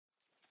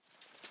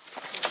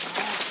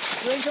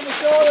All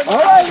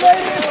right,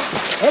 ladies.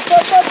 Up.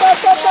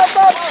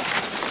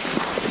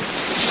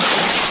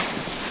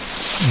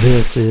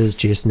 This is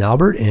Jason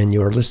Albert, and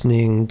you're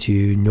listening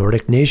to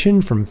Nordic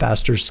Nation from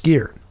Faster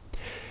Skier.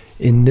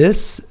 In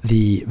this,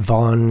 the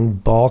Von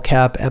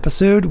Ballcap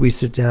episode, we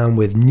sit down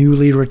with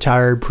newly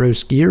retired pro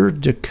skier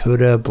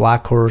Dakota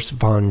Blackhorse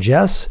Von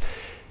Jess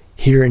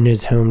here in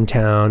his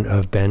hometown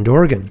of Bend,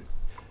 Oregon.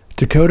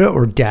 Dakota,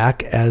 or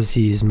Dak as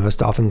he's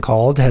most often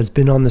called, has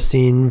been on the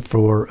scene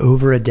for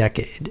over a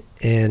decade.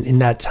 And in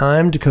that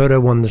time, Dakota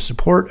won the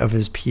support of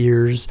his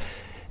peers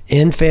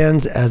and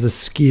fans as a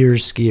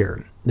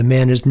skier. The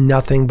man is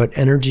nothing but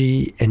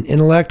energy and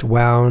intellect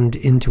wound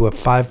into a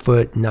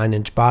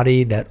 5'9"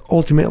 body that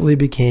ultimately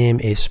became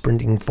a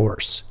sprinting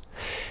force.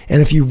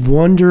 And if you've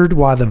wondered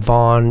why the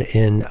Von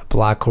in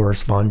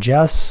Blackhorse Von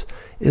Jess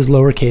is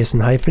lowercase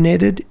and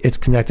hyphenated, it's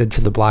connected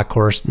to the Black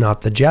Horse,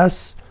 not the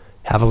Jess.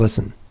 Have a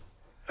listen.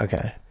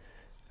 Okay.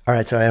 All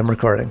right, so I am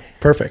recording.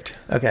 Perfect.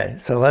 Okay,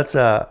 so let's,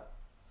 okay,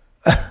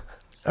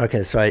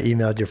 so I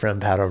emailed your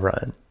friend Pat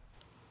O'Brien.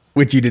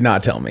 Which you did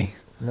not tell me.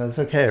 No, that's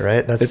okay,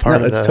 right? That's part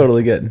of it. It's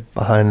totally good.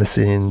 Behind the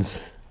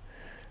scenes,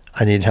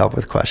 I need help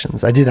with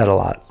questions. I do that a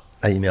lot.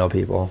 I email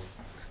people.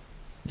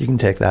 You can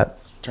take that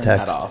Turn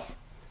text. that off.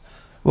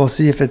 We'll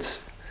see if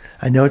it's,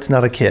 I know it's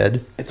not a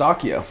kid. It's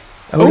Akio.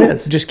 Oh, it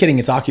is? Just kidding.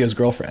 It's Akio's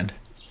girlfriend.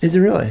 Is it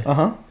really?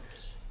 Uh-huh.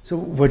 So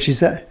what'd she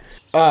say?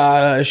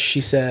 She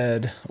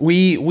said,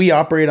 we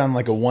operate on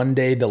like a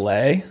 1-day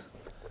delay.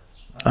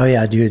 Oh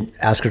yeah, do you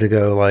ask her to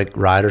go like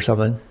ride or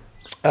something?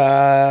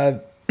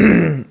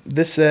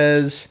 This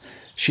says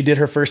she did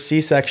her first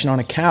C-section on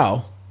a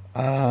cow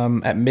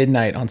at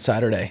midnight on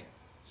Saturday.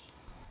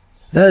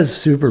 That is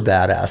super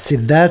badass. See,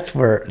 that's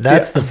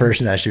the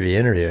person I should be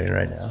interviewing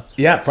right now.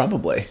 Yeah,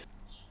 probably.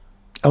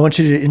 I want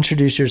you to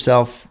introduce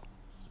yourself.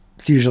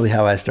 It's usually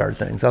how I start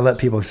things. I'll let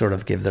people sort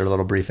of give their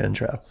little brief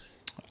intro.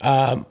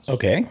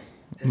 Okay.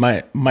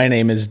 My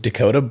name is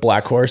Dakota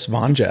Blackhorse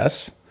Von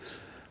Jess.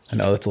 I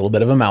know that's a little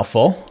bit of a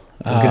mouthful.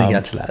 I'm going to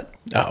get to that.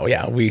 Oh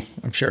yeah,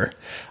 I'm sure.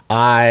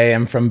 I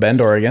am from Bend,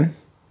 Oregon.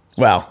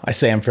 Well, I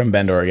say I'm from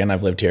Bend, Oregon.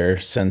 I've lived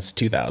here since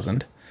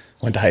 2000.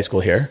 Went to high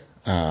school here.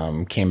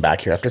 Came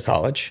back here after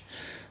college.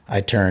 I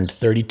turned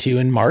 32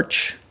 in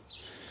March.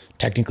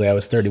 Technically, I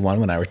was 31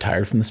 when I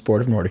retired from the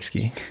sport of Nordic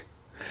skiing.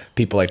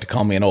 People like to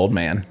call me an old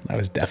man. I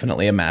was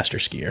definitely a master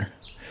skier.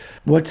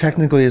 What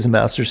technically is a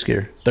master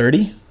skier?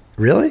 30?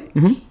 Really?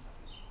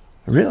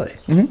 Mm-hmm. Really?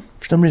 Mm-hmm.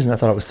 For some reason, I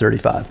thought it was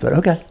 35, but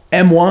okay.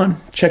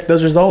 M1. Check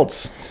those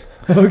results.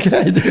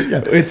 Okay.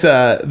 It's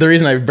the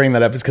reason I bring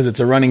that up is because it's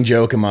a running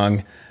joke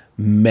among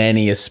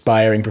many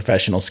aspiring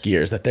professional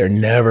skiers that they're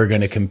never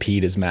going to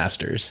compete as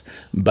masters.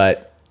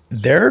 But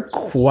there are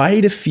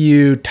quite a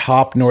few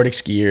top Nordic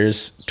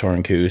skiers,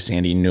 Torren Kuus,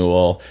 Andy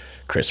Newell,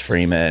 Chris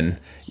Freeman,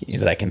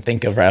 that I can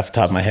think of right off the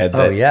top of my head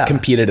that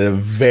competed at a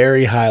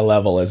very high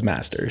level as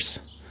masters.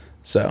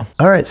 So,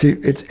 all right. So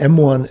it's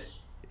M1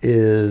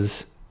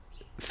 is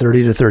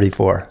 30 to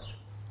 34.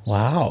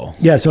 Wow.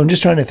 Yeah. So I'm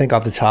just trying to think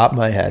off the top of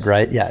my head,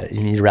 right? Yeah.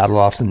 You need to rattle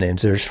off some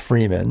names. There's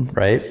Freeman,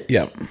 right?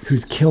 Yep.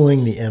 Who's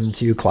killing the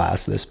M2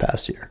 class this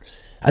past year.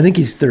 I think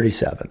he's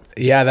 37.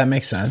 Yeah, that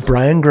makes sense.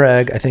 Brian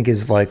Gregg, I think,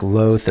 is like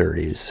low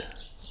 30s.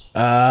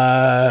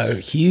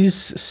 He's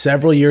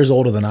several years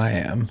older than I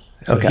am.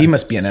 So he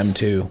must be an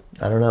M2.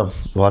 I don't know.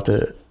 We'll have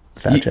to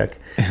fact check.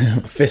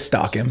 Fist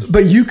stock him.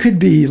 But you could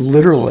be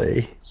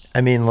literally,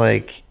 I mean,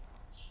 like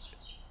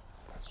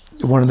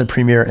one of the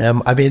premier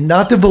I mean,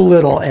 not to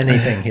belittle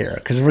anything here,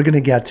 because we're going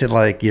to get to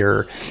like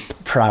your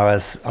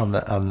prowess on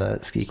the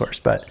ski course,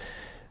 but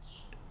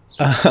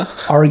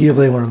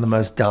arguably one of the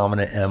most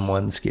dominant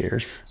M1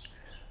 skiers.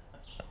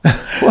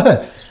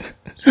 What?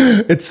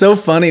 It's so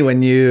funny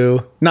when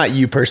you, not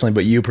you personally,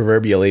 but you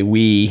proverbially,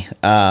 we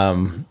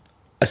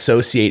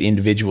associate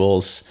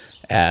individuals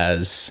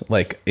as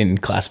like in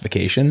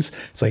classifications.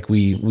 It's like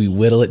we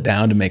whittle it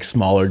down to make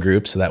smaller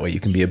groups so that way you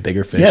can be a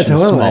bigger fish in a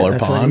smaller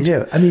That's pond. What you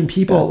do. I mean,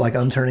 people like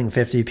I'm turning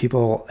 50,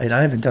 people, and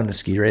I haven't done a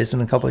ski race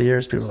in a couple of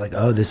years. People are like,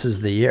 oh, this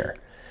is the year.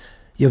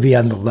 You'll be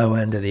on the low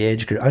end of the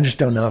age group. I just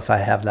don't know if I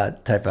have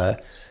that type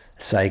of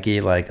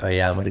psyche. Like, oh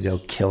yeah, I'm going to go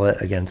kill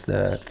it against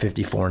the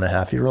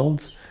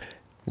 54.5-year-olds.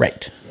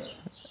 Right.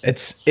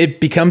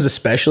 It becomes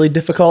especially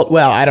difficult.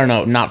 Well, I don't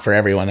know, not for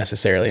everyone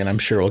necessarily, and I'm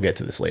sure we'll get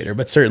to this later,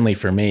 but certainly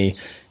for me,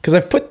 because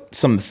I've put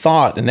some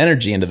thought and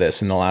energy into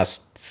this in the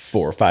last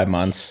 4 or 5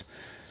 months.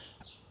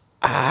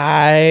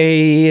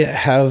 I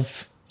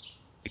have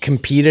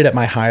competed at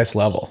my highest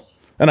level,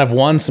 and I've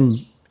won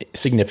some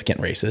significant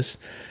races.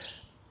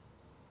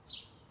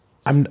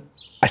 I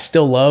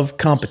still love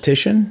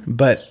competition,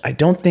 but I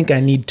don't think I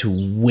need to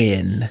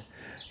win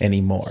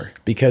anymore,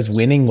 because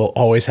winning will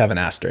always have an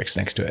asterisk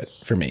next to it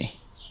for me.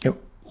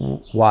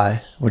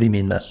 Why? What do you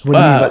mean that? What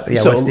do you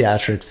mean? What's the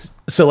asterisk?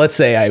 So let's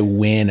say I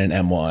win an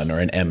M1 or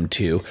an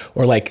M2,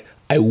 or like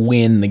I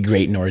win the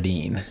Great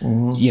Nordine.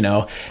 Mm-hmm. You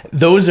know,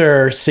 those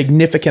are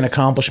significant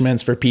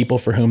accomplishments for people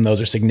for whom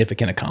those are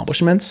significant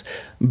accomplishments.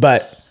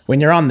 But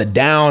when you're on the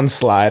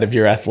downslide of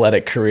your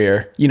athletic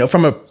career, you know,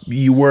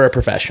 you were a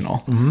professional.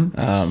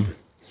 Mm-hmm.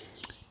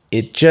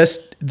 it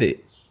just,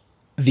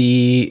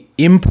 the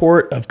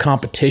import of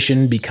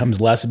competition becomes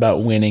less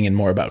about winning and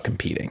more about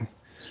competing.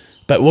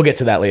 But we'll get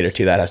to that later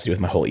too. That has to do with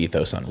my whole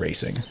ethos on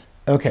racing.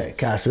 Okay,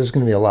 gosh, there's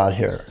going to be a lot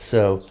here.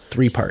 So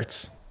 3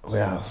 parts.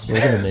 wow, we're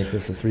going to make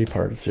this a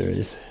 3-part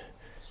series.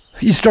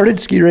 You started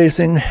ski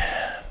racing.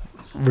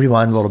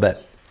 Rewind a little bit.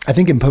 I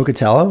think in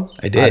Pocatello.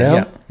 I did, Idaho.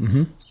 yeah.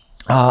 Mm-hmm.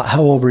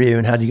 How old were you,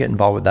 and how did you get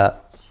involved with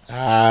that?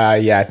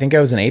 Yeah, I think I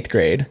was in 8th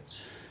grade.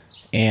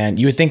 And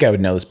you would think I would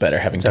know this better,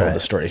 having told right. the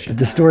story a few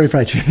The story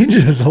probably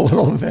changes a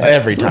little bit.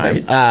 every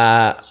time.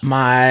 Right.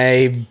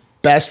 My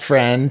best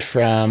friend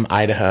from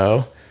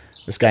Idaho,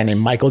 this guy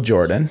named Michael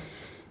Jordan,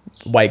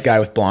 white guy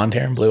with blonde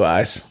hair and blue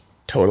eyes,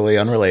 totally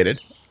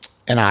unrelated.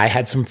 And I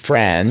had some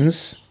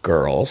friends,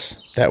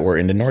 girls, that were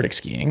into Nordic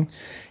skiing,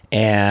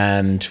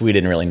 and we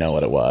didn't really know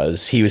what it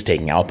was. He was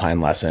taking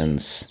alpine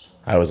lessons.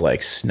 I was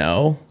like,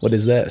 snow? What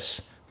is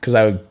this? Because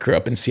I grew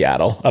up in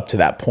Seattle up to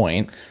that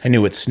point. I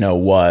knew what snow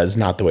was,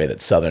 not the way that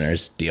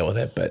Southerners deal with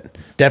it, but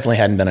definitely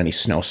hadn't done any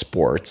snow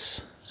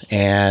sports.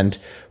 And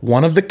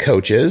one of the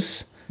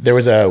coaches,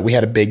 we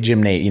had a big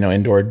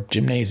indoor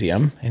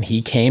gymnasium, and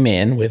he came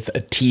in with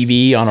a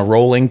TV on a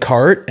rolling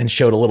cart and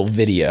showed a little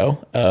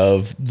video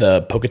of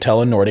the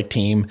Pocatello Nordic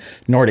team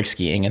Nordic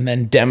skiing, and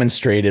then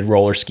demonstrated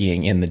roller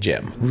skiing in the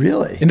gym.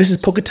 Really? And this is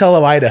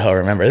Pocatello, Idaho,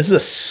 remember. This is a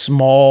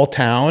small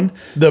town.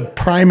 The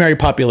primary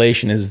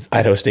population is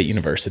Idaho State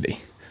University,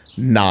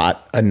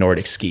 not a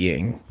Nordic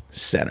skiing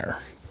center.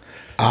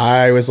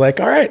 I was like,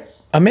 all right,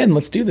 I'm in.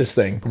 Let's do this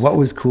thing. What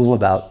was cool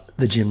about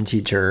the gym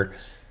teacher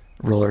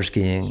roller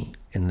skiing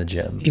in the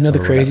gym? You know, the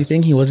crazy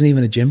thing, he wasn't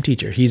even a gym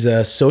teacher. He's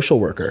a social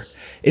worker.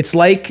 It's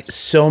like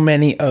so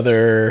many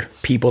other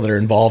people that are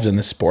involved in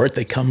the sport,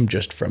 they come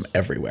just from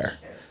everywhere.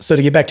 So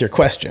to get back to your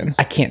question,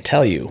 I can't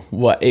tell you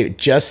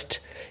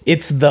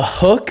it's the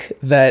hook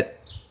that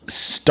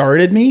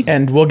started me.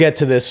 And we'll get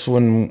to this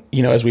when,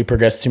 as we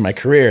progress through my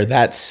career,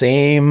 that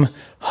same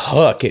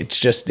hook,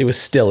 it was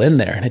still in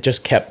there and it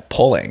just kept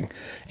pulling.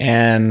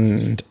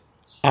 And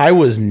I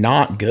was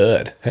not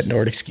good at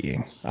Nordic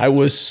skiing. I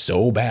was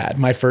so bad.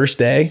 My first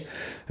day,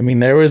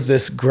 there was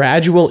this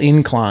gradual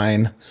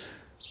incline,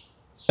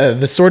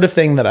 the sort of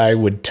thing that I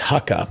would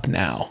tuck up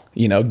now,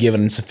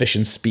 given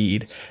sufficient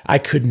speed. I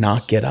could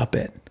not get up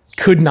it.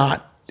 Could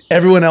not.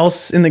 Everyone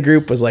else in the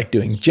group was like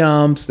doing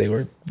jumps. They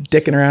were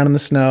dicking around in the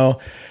snow.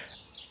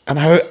 And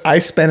I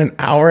spent an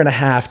hour and a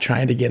half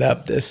trying to get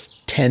up this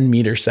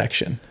 10-meter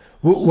section.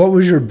 What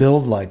was your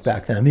build like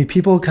back then?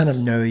 People kind of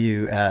know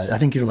you as, I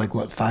think you're like,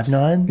 what,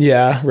 5'9"?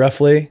 Yeah,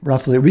 roughly.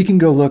 Roughly. We can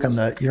go look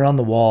you're on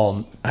the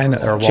wall. I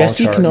know.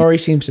 Jessie Canori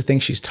seems to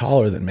think she's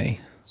taller than me.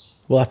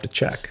 We'll have to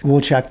check. We'll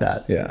check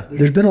that. Yeah.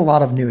 There's been a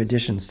lot of new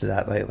additions to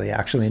that lately,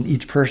 actually. And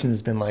each person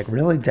has been like,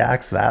 really,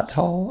 Dax that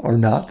tall or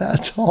not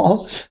that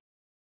tall?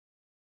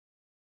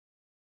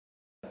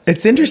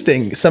 It's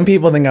interesting. Some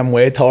people think I'm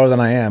way taller than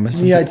I am.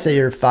 To me, I'd say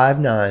you're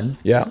 5'9".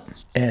 Yeah.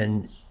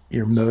 And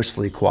you're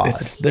mostly quad.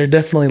 They're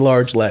definitely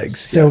large legs.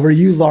 So were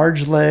you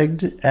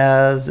large-legged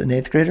as an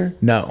 8th grader?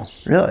 No.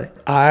 Really?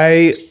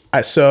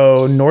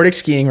 So Nordic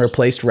skiing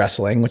replaced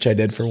wrestling, which I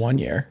did for 1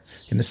 year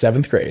in the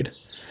 7th grade.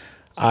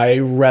 I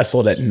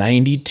wrestled at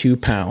 92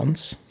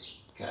 pounds.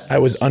 Okay. I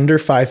was under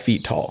 5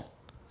 feet tall.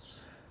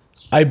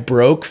 I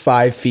broke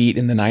 5 feet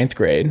in the 9th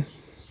grade.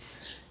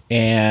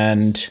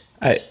 And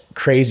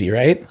crazy,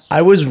 right?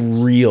 I was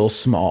real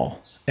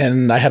small.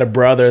 And I had a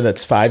brother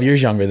that's 5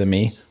 years younger than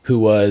me who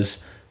was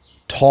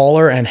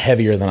taller and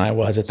heavier than I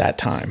was at that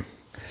time.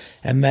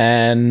 And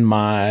then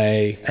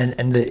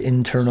And the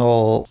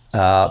internal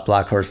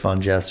Black Horse Von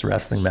Jess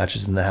wrestling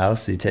matches in the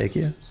house, did he take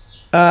you?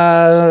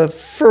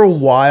 For a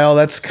while,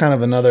 that's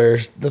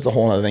a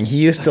whole other thing.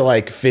 He used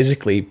to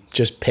physically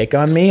just pick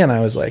on me, and I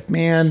was like,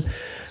 man,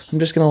 I'm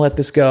just going to let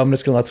this go.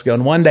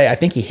 And one day I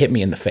think he hit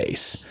me in the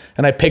face,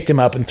 and I picked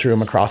him up and threw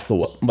him across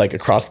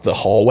the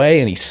hallway,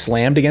 and he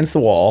slammed against the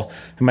wall.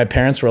 And my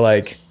parents were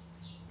like,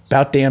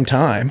 about damn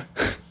time.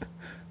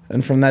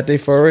 And from that day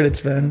forward,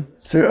 it's been...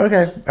 So,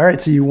 okay. All right.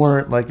 So you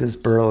weren't like this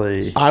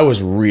burly... I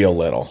was real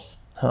little.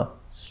 Huh.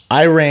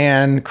 I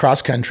ran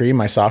cross country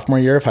my sophomore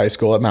year of high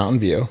school at Mountain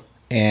View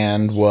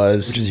and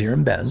was... Which is here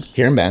in Bend.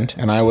 Here in Bend.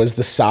 And I was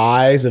the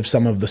size of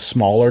some of the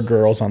smaller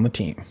girls on the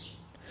team.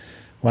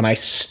 When I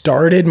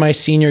started my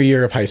senior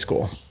year of high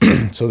school,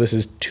 so this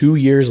is 2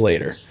 years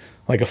later,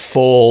 like a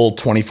full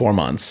 24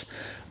 months,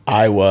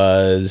 I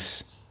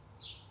was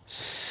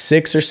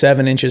 6 or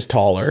 7 inches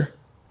taller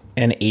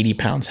and 80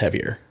 pounds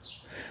heavier.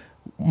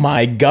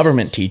 My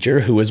government teacher,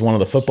 who was one of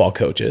the football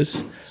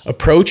coaches,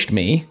 approached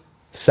me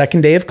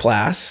second day of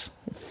class,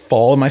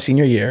 fall of my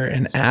senior year,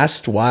 and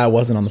asked why I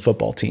wasn't on the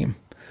football team.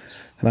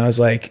 And I was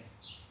like,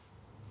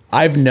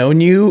 I've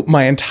known you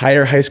my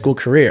entire high school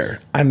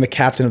career. I'm the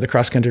captain of the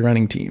cross-country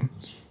running team.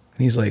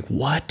 And he's like,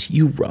 what?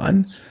 You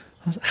run?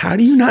 I was like, how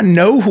do you not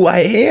know who I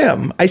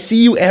am? I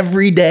see you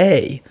every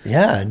day.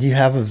 Yeah, and you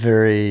have a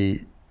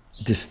very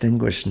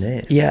distinguished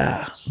name.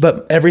 Yeah,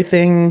 but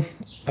everything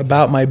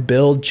about my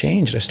build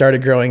changed. I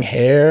started growing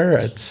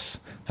hair.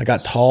 I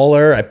got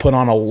taller. I put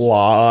on a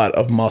lot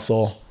of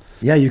muscle.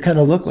 Yeah, you kind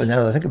of look like,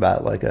 now that I think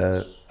about it, like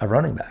a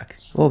running back.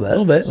 A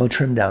little bit. A little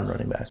trimmed down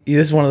running back.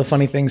 This is one of the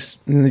funny things.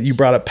 You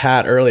brought up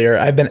Pat earlier.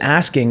 I've been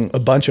asking a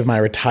bunch of my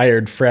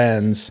retired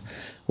friends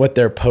what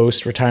their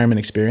post-retirement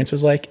experience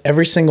was like.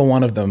 Every single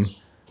one of them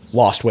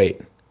lost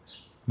weight.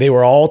 They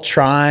were all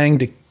trying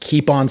to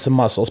keep on some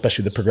muscle,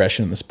 especially the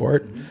progression in the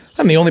sport.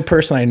 I'm the only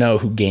person I know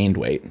who gained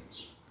weight.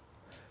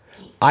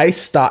 I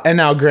stopped, and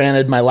now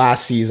granted, my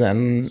last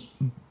season,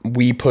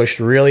 we pushed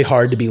really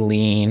hard to be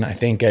lean. I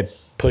think I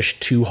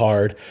pushed too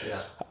hard.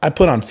 Yeah. I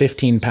put on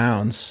 15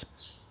 pounds.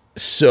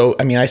 So,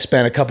 I mean, I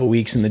spent a couple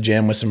weeks in the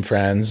gym with some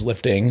friends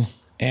lifting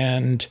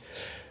and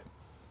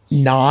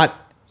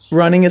not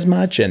running as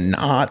much and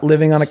not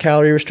living on a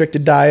calorie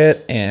restricted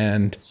diet,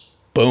 and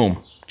boom,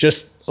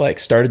 just like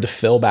started to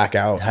fill back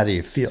out. How do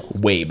you feel?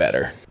 Way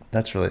better.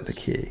 That's really the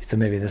key. So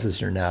maybe this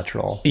is your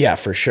natural. Yeah,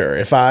 for sure.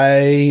 If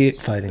I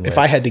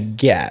had to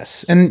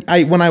guess, and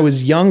when I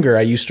was younger,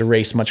 I used to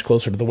race much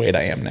closer to the weight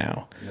I am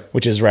now,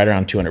 which is right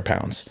around 200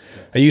 pounds.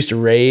 I used to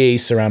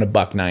race around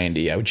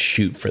 $190. I would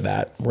shoot for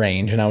that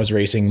range, and I was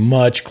racing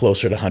much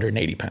closer to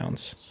 180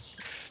 pounds.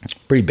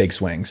 Pretty big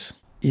swings.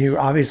 You're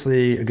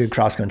obviously a good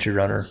cross country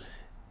runner.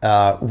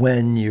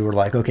 When you were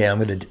like, okay, I'm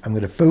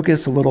gonna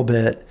focus a little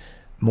bit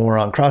more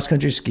on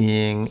cross-country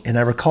skiing. And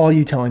I recall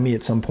you telling me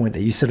at some point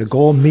that you set a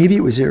goal, maybe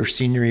it was your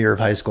senior year of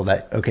high school,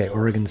 that, okay,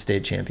 Oregon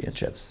State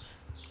Championships.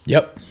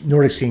 Yep.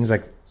 Nordic skiing is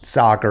like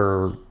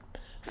soccer,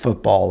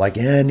 football, like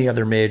any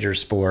other major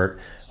sport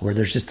where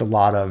there's just a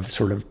lot of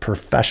sort of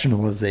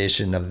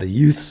professionalization of the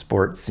youth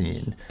sports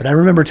scene. But I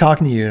remember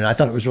talking to you and I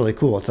thought it was really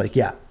cool. It's like,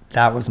 yeah,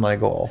 that was my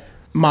goal.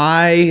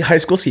 My high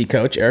school ski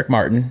coach, Eric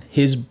Martin,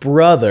 his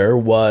brother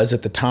was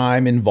at the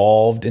time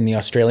involved in the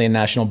Australian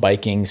national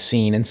biking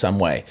scene in some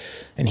way.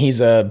 And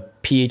he's a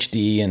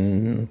PhD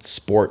in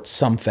sports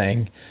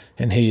something.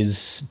 And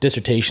his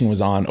dissertation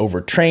was on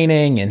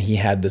overtraining. And he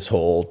had this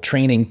whole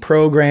training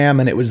program.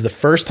 And it was the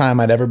first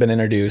time I'd ever been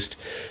introduced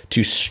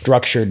to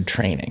structured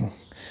training.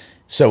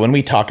 So when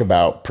we talk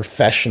about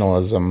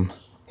professionalism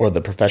or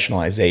the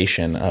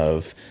professionalization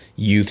of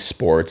youth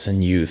sports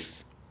and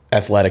youth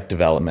athletic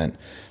development,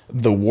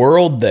 the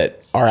world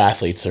that our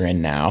athletes are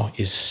in now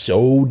is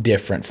so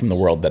different from the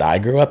world that I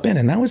grew up in.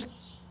 And that was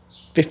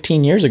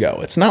 15 years ago.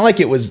 It's not like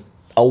it was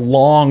a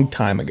long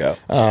time ago.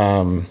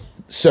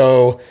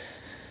 So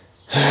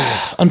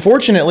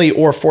unfortunately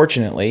or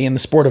fortunately, in the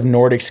sport of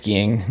Nordic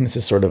skiing, this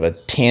is sort of a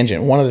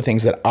tangent, one of the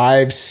things that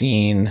I've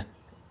seen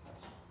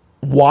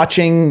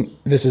watching,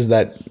 this is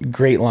that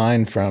great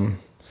line from,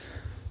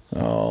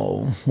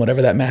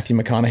 whatever that Matthew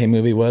McConaughey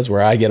movie was,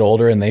 where I get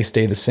older and they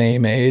stay the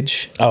same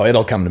age. Oh,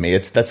 it'll come to me.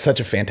 That's such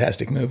a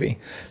fantastic movie.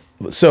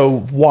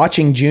 So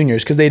watching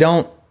juniors, because they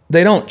don't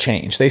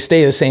change. They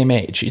stay the same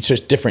age. It's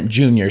just different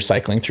juniors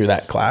cycling through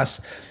that class.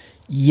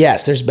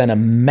 Yes, there's been a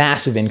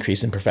massive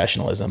increase in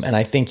professionalism. And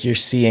I think you're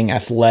seeing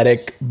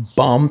athletic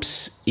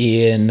bumps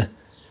in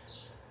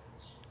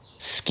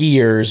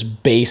skiers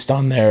based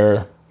on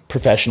their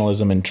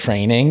professionalism and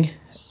training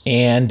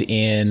and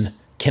in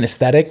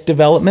kinesthetic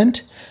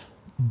development.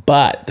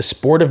 But the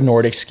sport of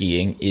Nordic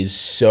skiing is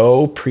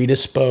so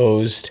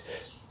predisposed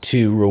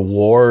to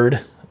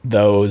reward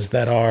those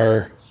that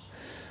are,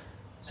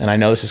 and I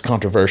know this is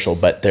controversial,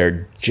 but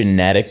they're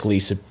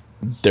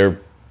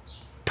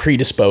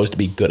predisposed to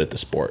be good at the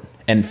sport.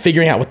 And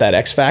figuring out what that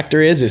X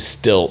factor is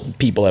still,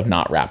 people have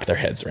not wrapped their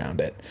heads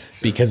around it.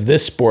 Because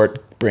this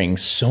sport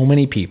brings so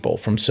many people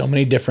from so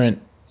many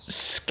different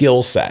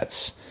skill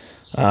sets,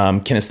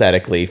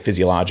 kinesthetically,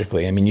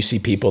 physiologically. I mean, you see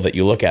people that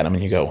you look at them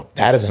and you go,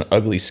 that is an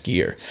ugly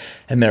skier,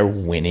 and they're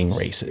winning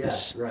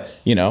races. Yeah, right.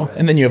 You know, right.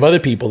 And then you have other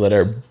people that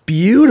are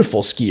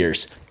beautiful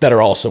skiers that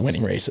are also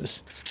winning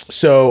races.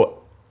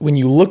 So when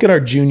you look at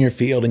our junior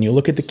field and you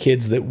look at the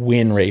kids that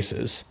win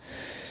races,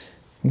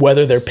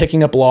 whether they're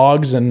picking up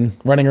logs and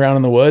running around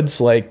in the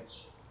woods like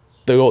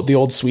the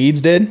old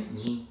Swedes did,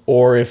 mm-hmm.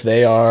 or if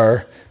they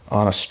are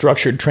on a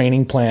structured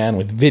training plan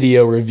with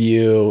video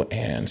review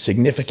and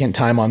significant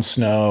time on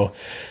snow,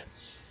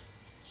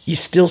 you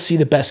still see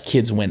the best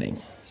kids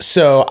winning.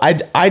 So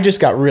I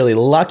just got really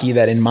lucky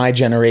that in my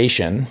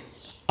generation,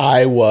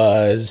 I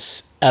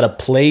was at a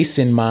place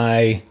in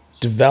my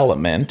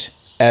development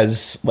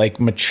as like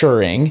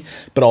maturing,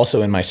 but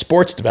also in my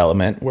sports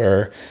development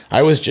where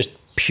I was just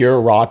pure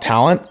raw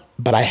talent,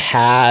 but I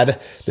had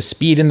the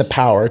speed and the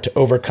power to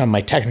overcome my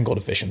technical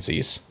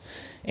deficiencies.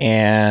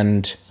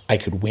 And I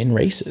could win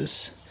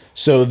races.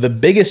 So the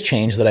biggest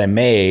change that I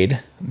made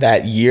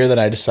that year that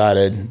I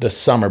decided, the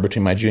summer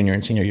between my junior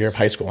and senior year of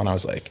high school, and I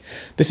was like,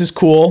 this is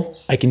cool.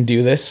 I can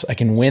do this. I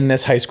can win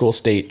this high school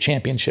state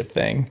championship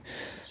thing,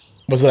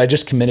 was that I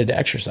just committed to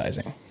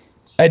exercising.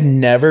 I'd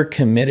never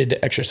committed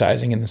to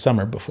exercising in the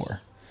summer before.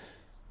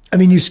 I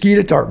mean, you skied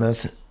at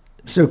Dartmouth.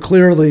 So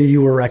clearly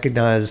you were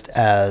recognized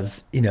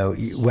as, you know,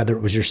 whether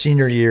it was your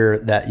senior year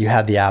that you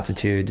had the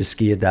aptitude to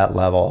ski at that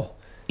level.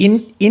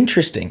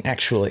 Interesting,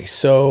 actually.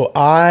 So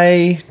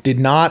I did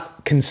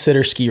not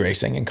consider ski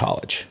racing in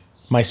college,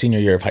 my senior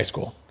year of high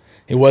school.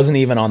 It wasn't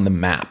even on the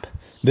map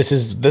this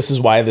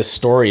is why this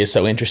story is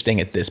so interesting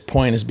at this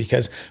point, is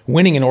because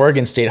winning an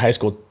Oregon State high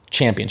school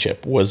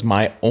championship was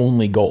my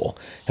only goal.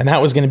 And that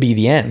was going to be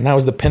the end. That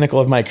was the pinnacle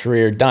of my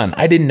career done.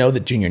 I didn't know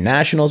that junior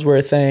nationals were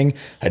a thing.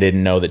 I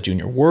didn't know that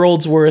junior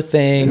worlds were a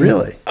thing.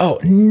 Really? Oh,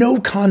 no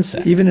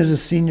concept. Even as a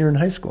senior in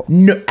high school?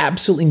 No,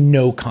 absolutely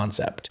no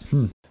concept.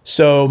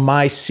 So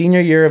my senior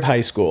year of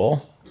high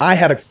school, I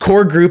had a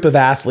core group of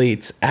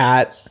athletes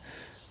at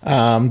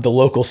the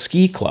local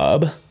ski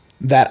club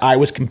that I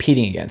was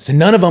competing against. And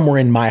none of them were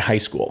in my high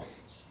school.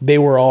 They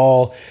were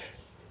all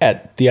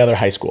at the other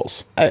high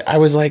schools. I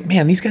was like,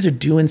 man, these guys are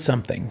doing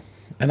something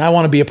and I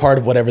want to be a part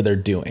of whatever they're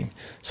doing.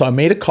 So I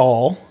made a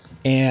call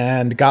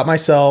and got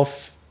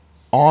myself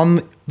on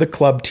the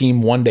club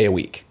team 1 day a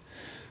week,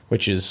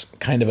 which is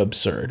kind of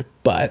absurd,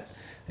 but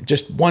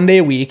just 1 day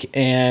a week.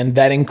 And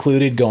that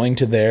included going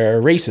to their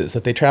races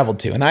that they traveled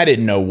to. And I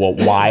didn't know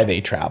why they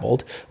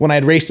traveled. When I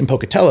had raced in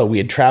Pocatello, we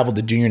had traveled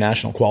to junior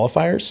national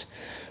qualifiers,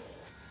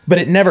 but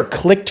it never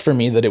clicked for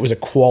me that it was a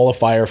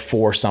qualifier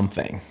for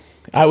something.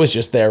 I was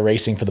just there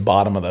racing for the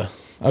bottom of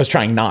I was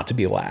trying not to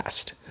be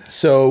last.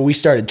 So we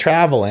started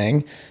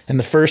traveling, and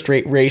the first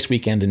race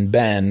weekend in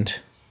Bend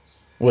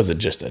was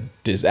just a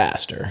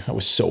disaster. I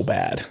was so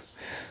bad.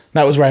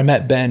 That was where I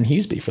met Ben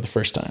Huseby for the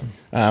first time.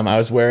 I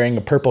was wearing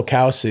a purple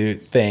cow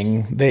suit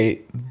thing.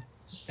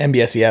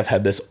 NBSEF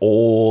had this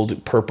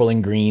old purple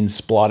and green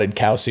splotted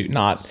cow suit,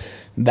 not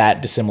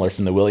that dissimilar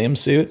from the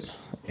Williams suit.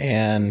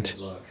 And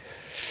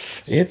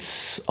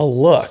it's a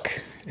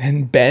look.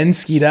 And Ben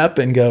skied up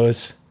and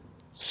goes,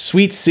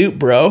 "Sweet suit,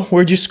 bro.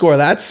 Where'd you score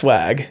that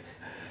swag?"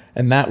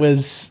 And that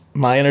was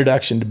my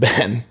introduction to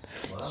Ben.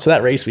 Wow. So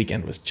that race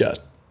weekend was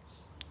just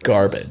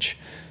garbage.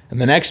 And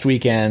the next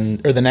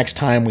weekend, or the next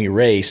time we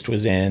raced,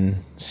 was in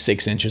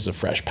 6 inches of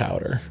fresh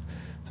powder.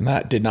 And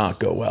that did not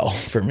go well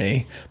for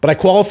me. But I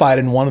qualified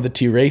in one of the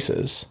 2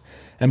 races.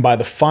 And by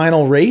the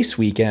final race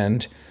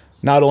weekend,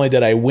 not only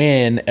did I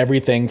win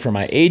everything for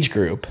my age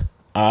group,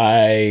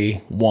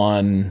 I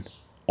won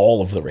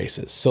all of the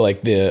races. So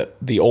like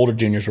the older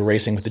juniors were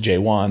racing with the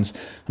J1s,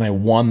 and I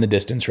won the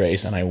distance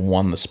race and I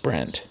won the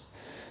sprint.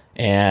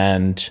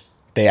 And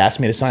they asked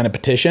me to sign a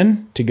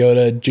petition to go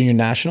to junior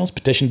nationals,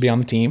 petition to be on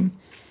the team.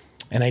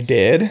 And I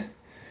did.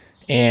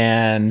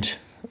 And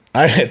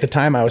at the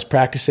time I was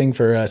practicing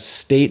for a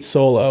state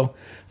solo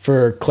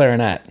for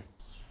clarinet.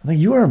 I mean,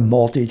 you are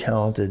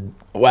multi-talented.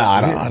 Well,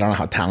 I don't know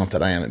how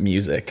talented I am at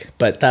music,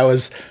 but that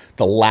was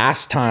the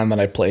last time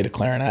that I played a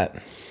clarinet.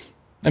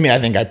 I mean, I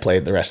think I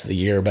played the rest of the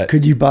year, but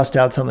could you bust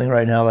out something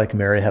right now like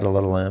Mary Had a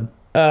Little Lamb?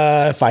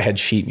 If I had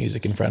sheet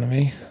music in front of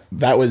me.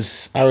 I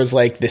was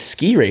like, this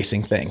ski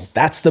racing thing,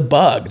 that's the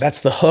bug.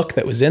 That's the hook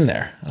that was in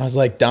there. I was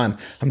like, done.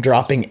 I'm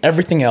dropping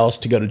everything else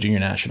to go to junior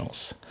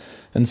nationals.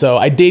 And so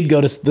I did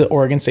go to the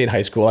Oregon State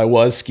High School. I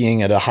was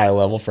skiing at a high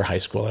level for high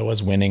school. I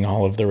was winning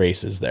all of the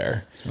races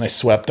there. And I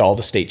swept all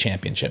the state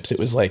championships. It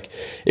was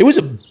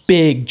a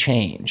big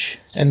change.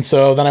 And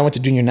so then I went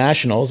to junior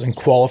nationals and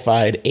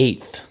qualified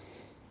 8th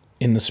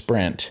in the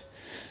sprint.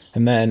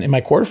 And then in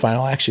my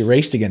quarterfinal, I actually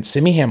raced against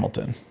Simi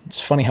Hamilton. It's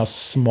funny how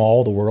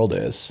small the world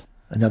is.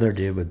 Another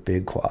dude with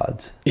big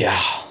quads.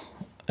 Yeah.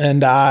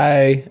 And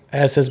I,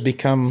 as has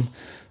become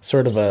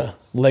sort of a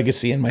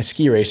legacy in my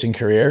ski racing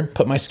career,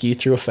 put my ski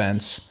through a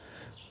fence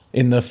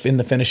in the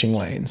finishing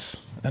lanes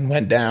and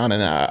went down.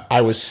 And I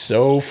was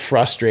so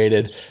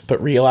frustrated,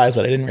 but realized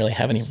that I didn't really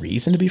have any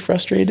reason to be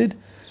frustrated.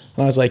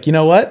 And I was like, you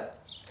know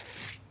what?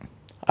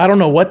 I don't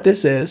know what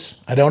this is.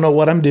 I don't know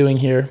what I'm doing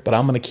here, but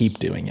I'm going to keep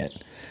doing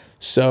it.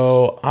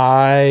 So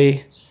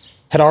I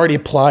had already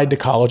applied to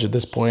college at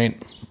this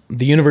point.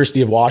 The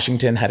University of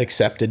Washington had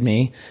accepted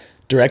me,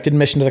 direct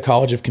admission to the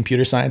College of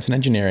Computer Science and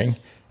Engineering,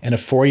 and a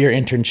 4-year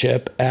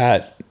internship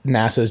at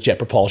NASA's Jet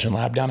Propulsion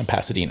Lab down in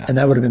Pasadena. And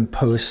that would have been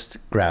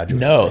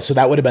postgraduate? No, so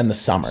that would have been the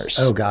summers.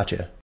 Oh,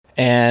 gotcha.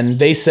 And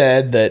they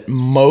said that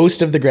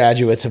most of the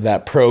graduates of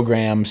that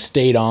program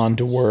stayed on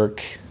to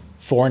work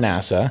for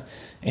NASA.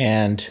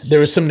 And there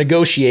was some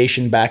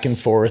negotiation back and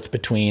forth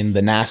between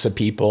the NASA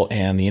people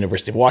and the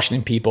University of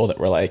Washington people that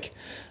were like,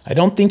 I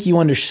don't think you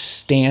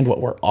understand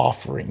what we're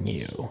offering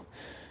you.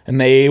 And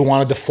they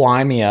wanted to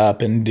fly me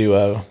up and do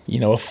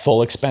a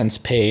full expense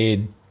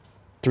paid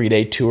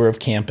 3-day tour of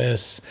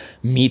campus,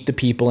 meet the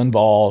people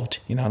involved,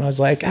 and I was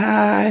like,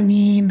 I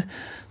mean,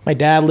 my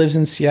dad lives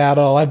in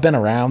Seattle. I've been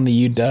around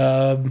the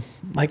UW.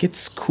 Like,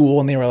 it's cool.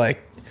 And they were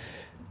like,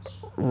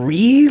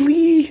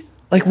 really?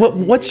 Like,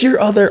 what's your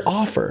other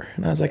offer?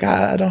 And I was like,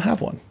 I don't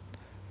have one.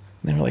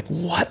 And they were like,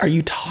 what are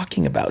you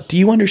talking about? Do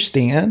you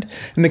understand?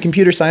 And the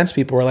computer science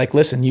people were like,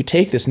 listen, you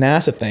take this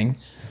NASA thing,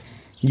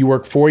 you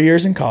work 4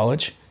 years in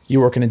college, you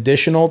work an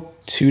additional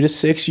 2 to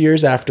 6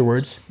 years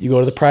afterwards, you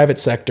go to the private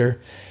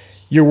sector,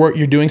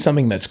 you're doing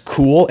something that's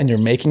cool and you're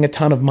making a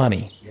ton of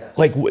money. Yeah.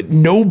 Like,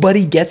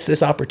 nobody gets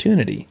this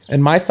opportunity.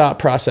 And my thought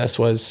process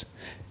was,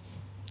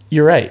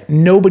 you're right,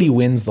 nobody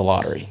wins the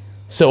lottery.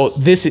 So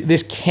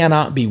this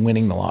cannot be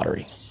winning the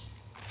lottery.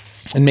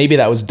 And maybe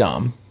that was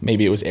dumb.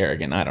 Maybe it was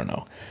arrogant. I don't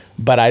know.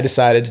 But I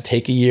decided to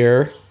take a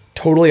year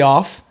totally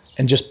off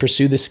and just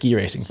pursue the ski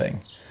racing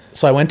thing.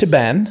 So I went to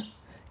Ben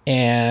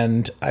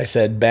And I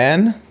said,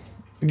 Ben,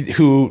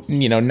 who,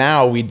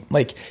 now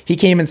he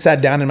came and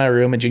sat down in my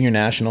room at junior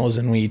nationals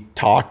and we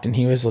talked, and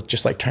he was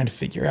just like trying to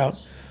figure out,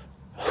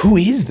 who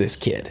is this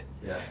kid?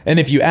 Yeah. And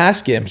if you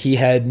ask him, he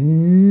had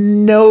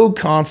no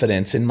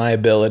confidence in my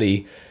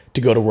ability to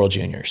go to World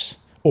Juniors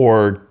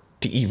or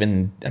to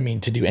even,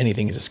 to do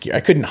anything as a skier. I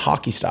couldn't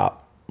hockey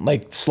stop.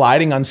 Like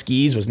sliding on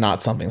skis was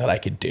not something that I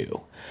could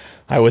do.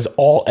 I was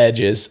all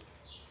edges,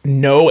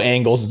 no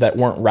angles that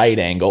weren't right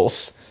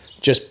angles,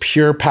 just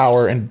pure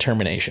power and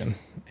determination.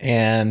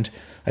 And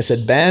I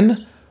said,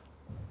 Ben,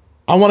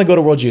 I want to go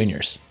to World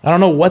Juniors. I don't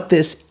know what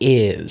this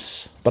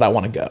is, but I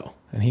want to go.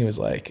 And he was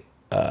like,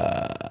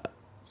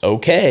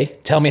 okay,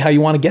 tell me how you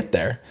want to get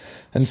there.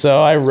 And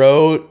so I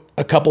wrote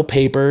a couple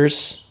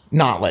papers,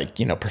 not like,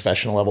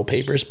 professional level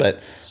papers,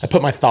 but I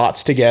put my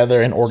thoughts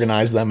together and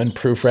organized them and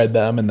proofread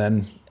them and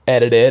then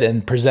edited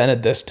and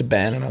presented this to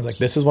Ben. And I was like,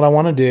 this is what I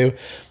want to do.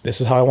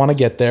 This is how I want to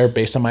get there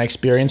based on my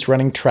experience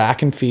running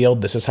track and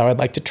field. This is how I'd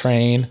like to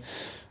train.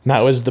 And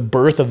that was the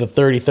birth of the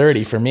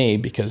 30-30 for me,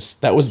 because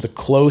that was the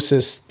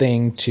closest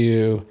thing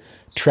to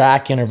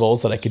track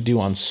intervals that I could do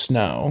on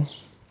snow.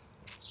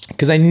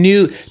 Because I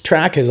knew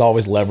track has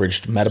always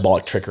leveraged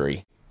metabolic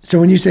trickery. So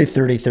when you say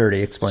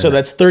 30-30, explain So that.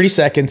 that's 30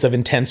 seconds of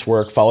intense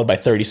work followed by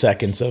 30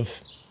 seconds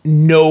of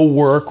no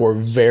work or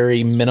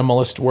very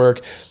minimalist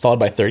work, followed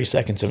by 30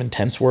 seconds of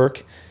intense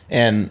work.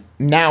 And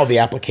now the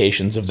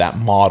applications of that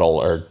model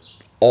are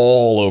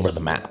all over the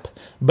map.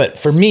 But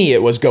for me,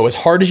 it was go as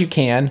hard as you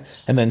can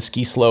and then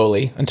ski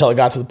slowly until it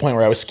got to the point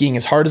where I was skiing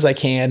as hard as I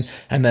can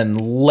and then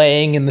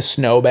laying in the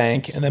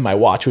snowbank, and then my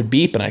watch would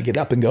beep and I'd get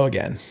up and go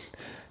again.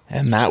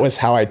 And that was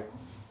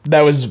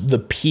that was the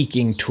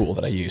peaking tool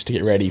that I used to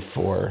get ready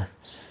for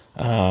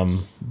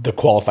the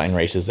qualifying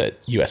races at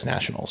U.S.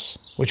 Nationals,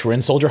 which were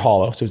in Soldier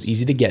Hollow, so it was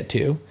easy to get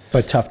to.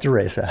 But tough to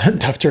race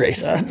at. Tough to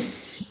race at.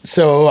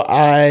 So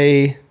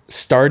I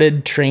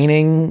started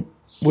training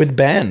with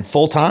Ben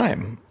full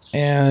time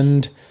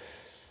and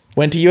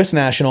went to U.S.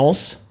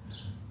 Nationals,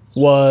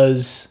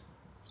 was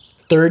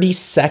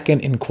 32nd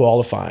in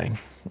qualifying.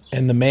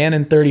 And the man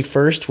in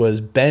 31st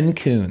was Ben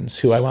Coons,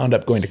 who I wound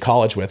up going to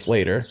college with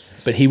later.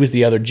 But he was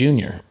the other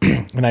junior.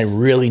 And I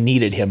really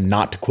needed him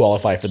not to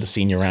qualify for the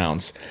senior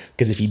rounds,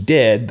 because if he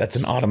did, that's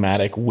an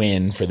automatic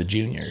win for the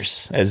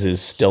juniors, as is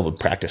still the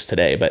practice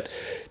today. But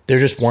there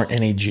just weren't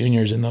any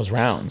juniors in those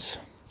rounds.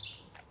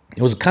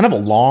 It was kind of a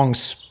long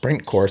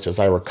sprint course, as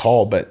I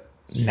recall, but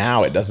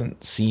now it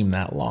doesn't seem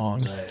that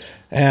long. Right.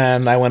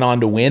 And I went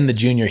on to win the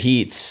junior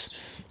heats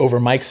over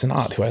Mike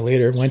Sinat, who I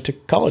later went to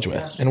college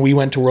with. Yeah. And we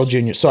went to World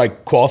Juniors. So I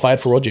qualified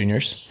for World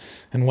Juniors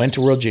and went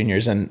to World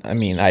Juniors. And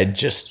I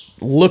just,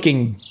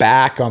 looking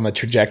back on the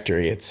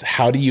trajectory, it's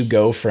how do you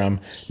go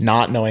from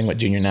not knowing what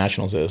Junior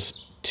Nationals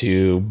is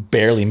to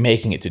barely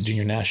making it to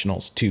Junior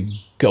Nationals to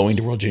going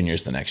to World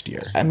Juniors the next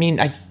year. I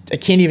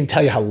can't even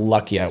tell you how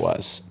lucky I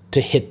was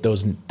to hit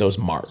those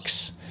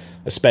marks,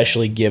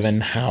 especially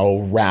given how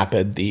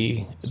rapid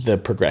the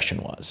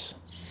progression was.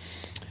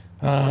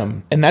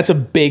 And that's a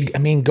big,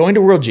 going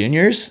to World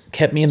Juniors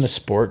kept me in the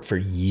sport for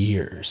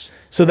years.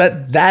 So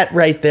that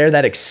right there,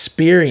 that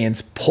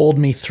experience pulled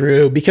me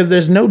through, because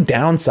there's no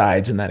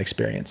downsides in that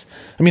experience.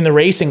 The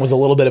racing was a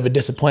little bit of a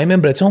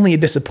disappointment, but it's only a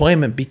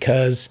disappointment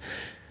because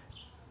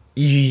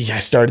I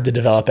started to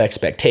develop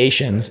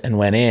expectations and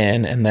went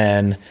in and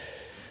then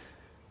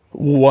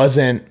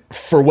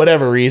for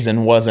whatever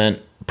reason,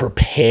 wasn't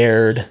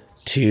prepared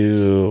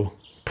to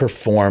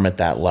perform at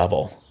that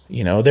level.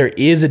 There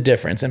is a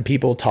difference, and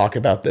people talk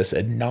about this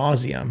ad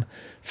nauseum.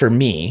 For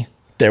me,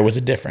 there was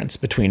a difference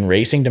between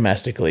racing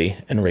domestically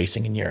and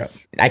racing in Europe.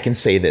 I can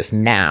say this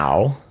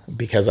now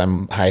because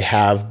I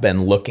have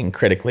been looking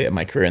critically at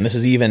my career, and this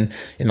is even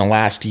in the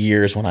last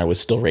years when I was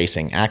still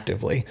racing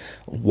actively.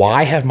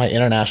 Why have my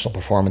international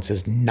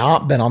performances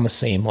not been on the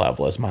same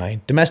level as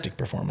my domestic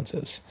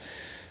performances?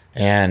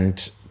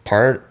 And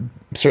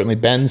certainly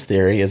Ben's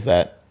theory is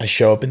that I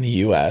show up in the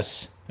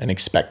U.S. and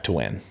expect to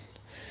win.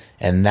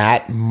 And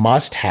that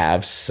must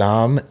have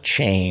some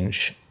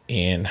change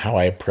in how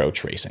I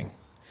approach racing.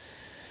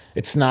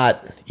 It's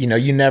not,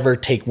 you never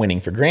take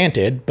winning for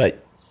granted,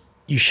 but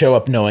you show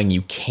up knowing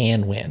you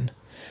can win.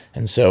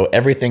 And so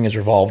everything is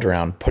revolved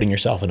around putting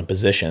yourself in a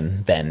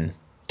position then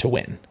to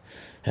win.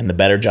 And the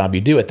better job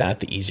you do at that,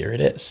 the easier it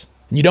is.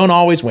 And you don't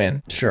always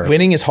win. Sure.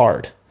 Winning is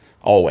hard,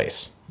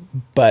 always.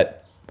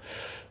 But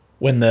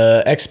when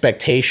the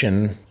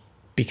expectation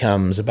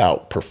becomes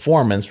about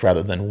performance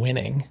rather than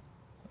winning,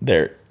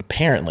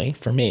 apparently,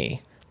 for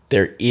me,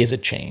 there is a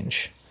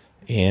change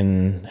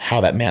in how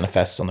that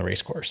manifests on the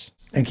race course.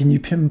 And can you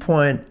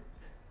pinpoint,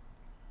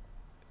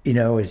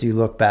 as you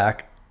look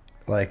back,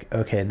 like,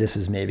 okay, this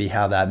is maybe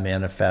how that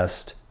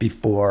manifests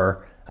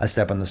before I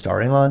step on the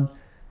starting line?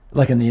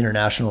 Like in the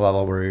international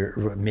level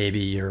where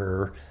maybe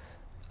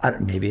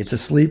it's a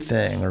sleep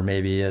thing, or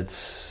maybe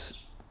it's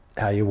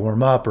how you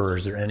warm up, or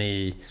is there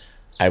any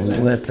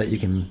blip that you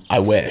can... I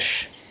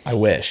wish.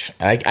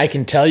 I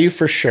can tell you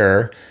for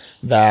sure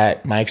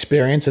that my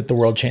experience at the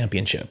World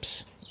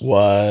Championships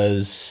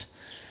was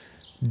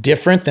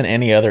different than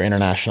any other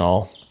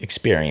international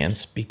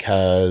experience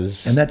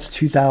because... And that's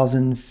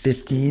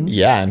 2015?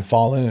 Yeah, in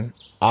Falun.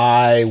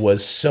 I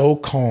was so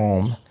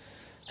calm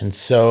and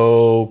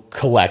so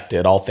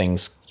collected, all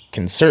things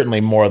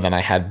certainly more than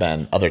I had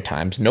been other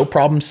times. No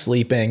problem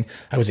sleeping.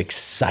 I was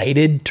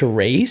excited to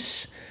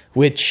race,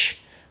 which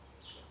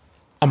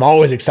I'm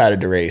always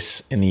excited to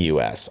race in the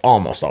US,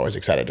 almost always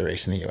excited to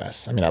race in the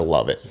US. I mean, I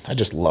love it. I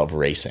just love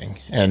racing.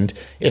 And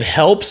it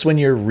helps when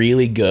you're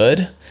really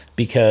good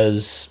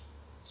because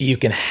you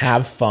can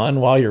have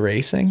fun while you're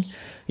racing,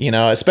 you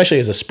know, especially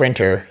as a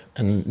sprinter.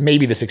 And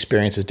maybe this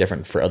experience is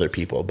different for other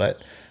people,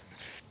 but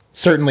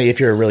certainly if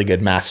you're a really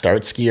good mass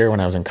start skier, when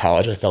I was in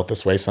college, I felt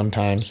this way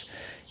sometimes.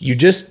 You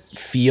just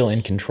feel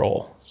in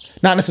control,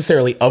 not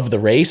necessarily of the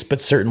race, but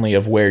certainly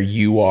of where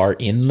you are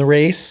in the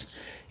race.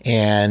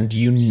 And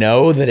you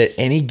know that at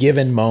any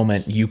given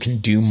moment, you can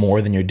do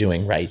more than you're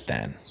doing right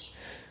then.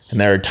 And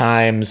there are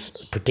times,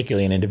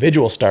 particularly in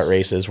individual start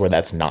races, where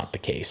that's not the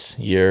case.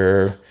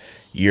 You're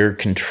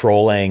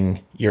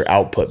controlling your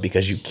output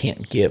because you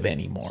can't give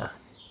anymore.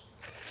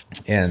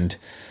 And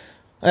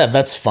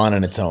that's fun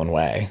in its own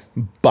way.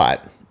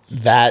 But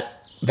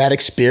that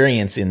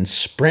experience in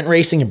sprint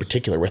racing in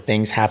particular, where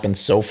things happen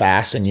so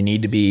fast and you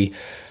need to be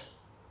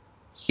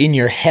in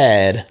your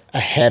head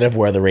ahead of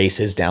where the race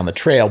is down the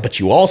trail, but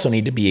you also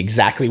need to be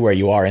exactly where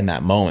you are in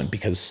that moment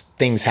because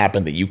things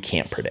happen that you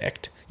can't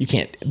predict.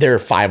 There are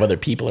 5 other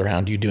people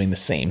around you doing the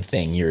same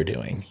thing you're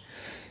doing.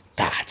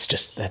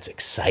 That's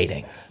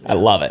exciting. I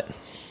love it.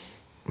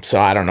 So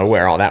I don't know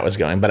where all that was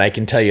going, but I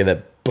can tell you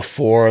that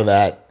before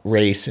that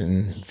race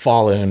in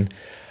Falun,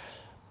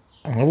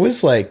 I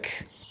was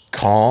like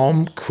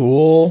calm,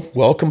 cool,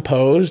 well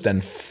composed,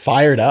 and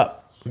fired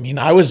up. I mean,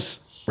 I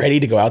was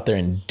ready to go out there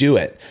and do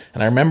it.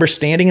 And I remember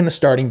standing in the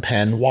starting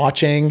pen,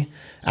 watching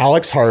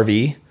Alex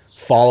Harvey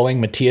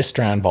following Matthias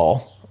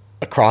Strandval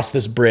across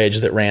this bridge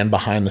that ran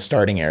behind the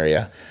starting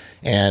area.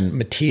 And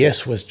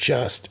Matthias was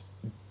just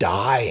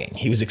dying.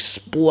 He was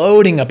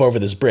exploding up over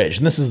this bridge.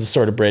 And this is the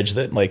sort of bridge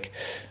that like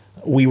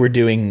we were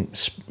doing,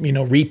 you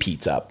know,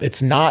 repeats up.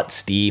 It's not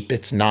steep.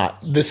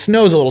 The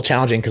snow's a little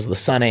challenging because of the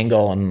sun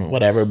angle and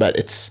whatever, but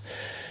it's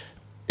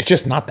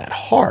just not that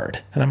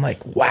hard. And I'm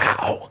like,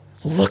 wow,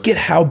 look at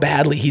how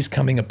badly he's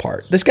coming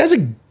apart. This guy's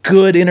a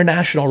good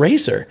international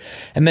racer.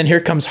 And then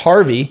here comes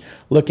Harvey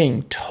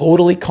looking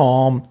totally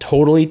calm,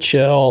 totally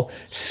chill,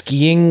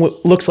 skiing,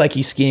 looks like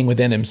he's skiing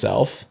within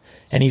himself,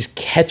 and he's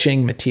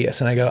catching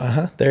Matthias. And I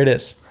go, there it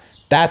is.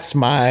 That's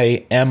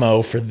my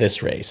MO for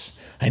this race.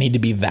 I need to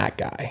be that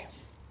guy,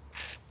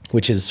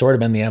 which has sort of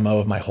been the MO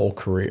of my whole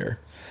career.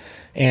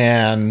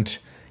 And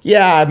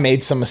yeah, I've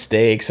made some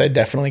mistakes. I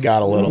definitely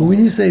got a little. When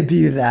you say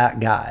be that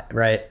guy,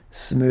 right?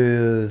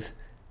 Smooth,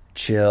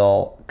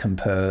 chill,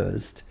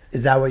 composed.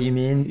 Is that what you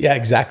mean? Yeah,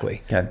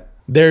 exactly. Okay.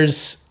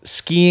 There's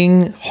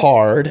skiing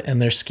hard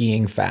and there's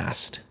skiing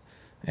fast.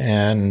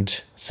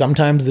 And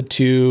sometimes the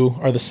two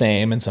are the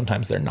same and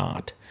sometimes they're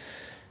not.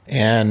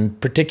 And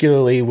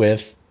particularly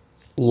with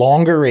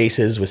longer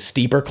races with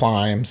steeper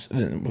climbs,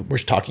 we're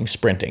talking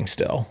sprinting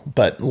still,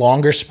 but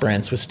longer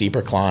sprints with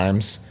steeper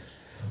climbs,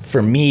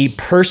 for me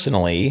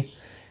personally,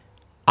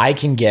 I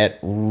can get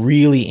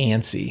really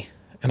antsy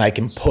and I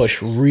can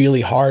push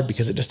really hard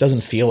because it just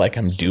doesn't feel like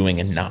I'm doing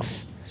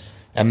enough.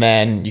 And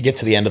then you get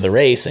to the end of the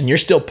race and you're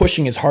still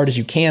pushing as hard as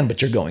you can, but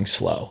you're going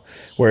slow.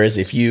 Whereas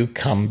if you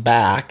come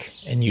back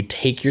and you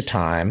take your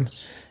time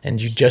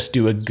and you just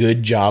do a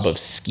good job of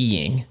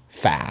skiing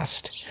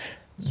fast,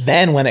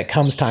 then when it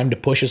comes time to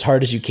push as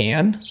hard as you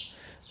can,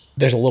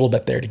 there's a little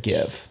bit there to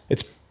give.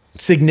 It's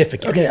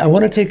significant. Okay, I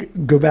want to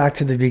go back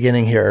to the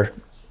beginning here.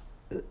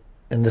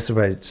 And this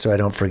is so I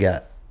don't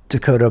forget.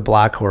 Dakota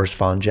Black Horse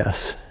Von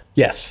Jess.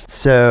 Yes.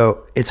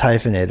 So it's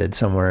hyphenated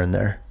somewhere in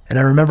there. And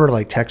I remember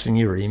like texting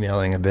you or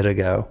emailing a bit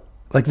ago.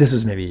 Like this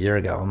was maybe a year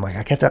ago. I'm like,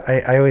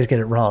 I always get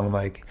it wrong. I'm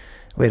like,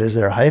 wait, is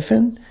there a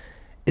hyphen?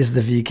 Is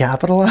the V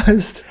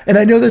capitalized? And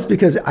I know this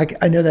because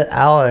I know that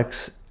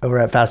Alex over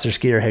at Faster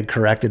Skier had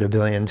corrected a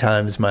billion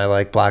times my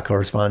like Black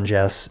Horse Von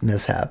Jess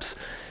mishaps.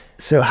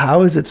 So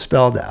how is it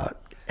spelled out?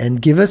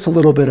 And give us a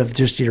little bit of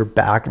just your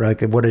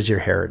background. Like, what is your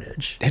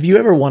heritage? Have you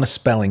ever won a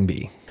spelling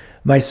bee?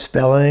 My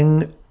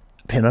spelling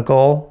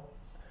pinnacle,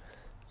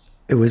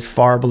 it was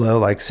far below,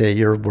 like, say,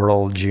 your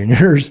world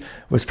juniors,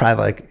 was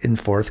probably like in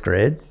 4th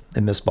grade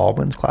in Miss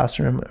Baldwin's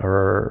classroom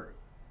or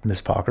Miss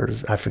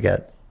Parker's. I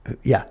forget.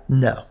 Yeah,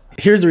 no.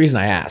 Here's the reason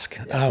I ask.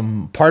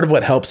 Part of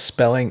what helps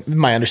spelling,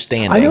 my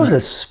understanding. I know how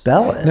to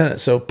spell it. No.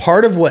 So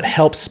part of what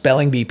helps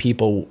spelling bee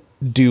people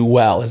do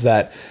well is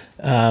that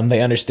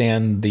they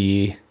understand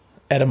the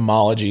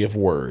etymology of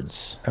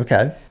words.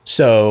 Okay.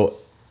 So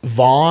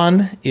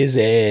Von is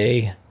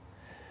a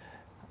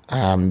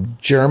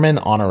German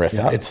honorific.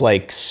 Yep. It's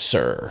like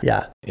sir.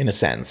 Yeah. In a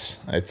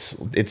sense,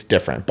 it's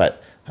different,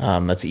 but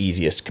that's the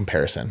easiest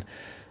comparison.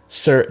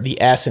 Sir, the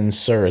S in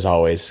sir is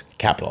always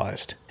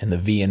capitalized, and the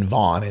V in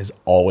Von is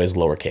always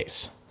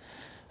lowercase.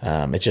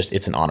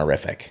 It's an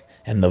honorific,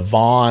 and the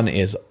Von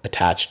is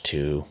attached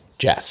to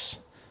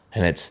Jess.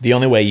 And it's the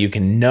only way you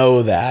can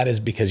know that is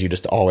because you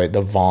just always,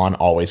 the Vaughn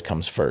always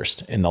comes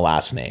first in the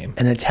last name.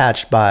 And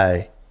attached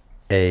by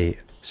a...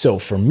 So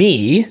for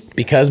me,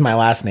 because my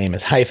last name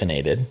is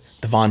hyphenated,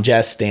 the Von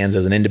Jess stands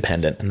as an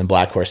independent and the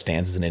Black Horse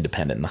stands as an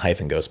independent and the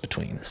hyphen goes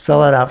between.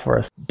 Spell that out for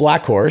us.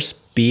 Black Horse,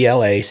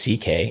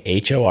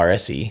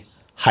 BLACKHORSE,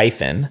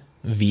 hyphen,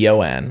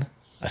 VON,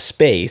 a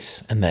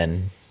space, and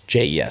then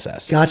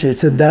JESS. Gotcha.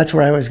 So that's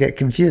where I always get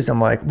confused.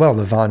 I'm like, well,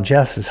 the Von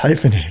Jess is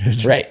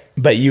hyphenated. Right.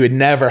 But you would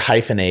never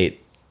hyphenate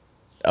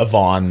a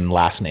Vaughn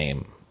last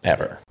name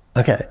ever.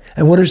 Okay.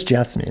 And what does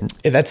Jess mean?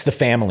 That's the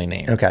family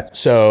name. Okay.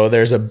 So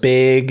there's a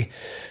big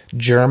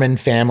German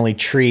family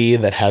tree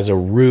that has a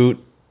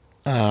root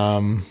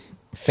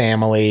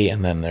family,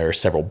 and then there are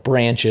several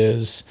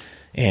branches,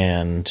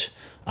 and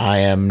I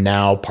am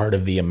now part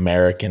of the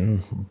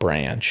American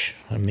branch.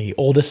 I'm the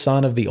oldest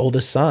son of the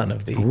oldest son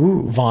of the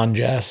Von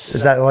Jess.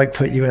 Does that like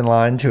put you in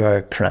line to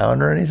a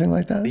crown or anything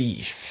like that?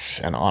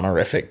 An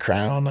honorific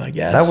crown, I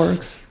guess. That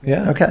works.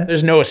 Yeah. Okay.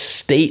 There's no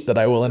estate that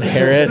I will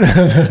inherit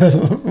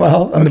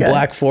Well, okay. in the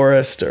Black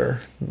Forest or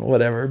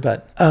whatever,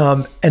 but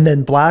And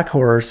then Black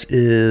Horse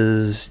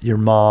is your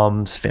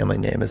mom's family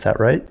name. Is that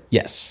right?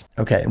 yes.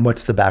 Okay. And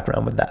what's the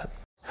background with that?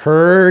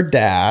 Her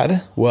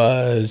dad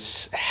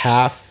was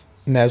half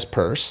Nez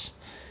Perce,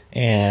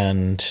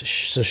 and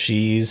so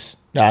she's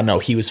no,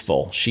 he was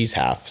full. She's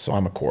half, so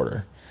I'm a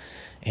quarter,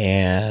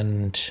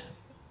 and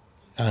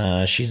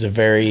she's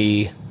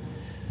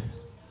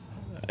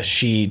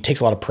she takes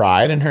a lot of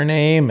pride in her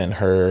name and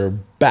her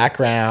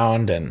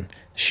background, and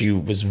she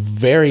was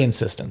very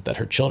insistent that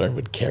her children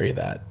would carry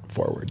that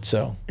forward.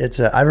 So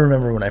I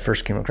remember when I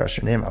first came across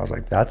your name, I was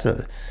like,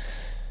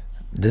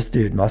 this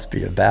dude must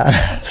be a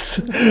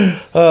badass.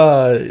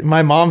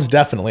 my mom's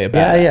definitely a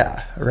badass.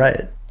 Yeah,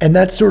 right. And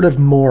that sort of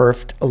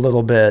morphed a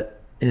little bit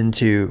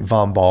into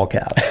Von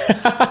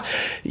Ballcap.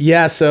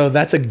 Yeah, so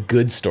that's a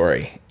good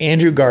story.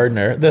 Andrew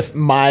Gardner, the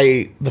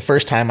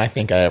first time I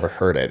think I ever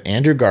heard it,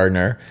 Andrew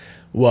Gardner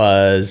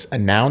was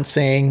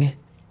announcing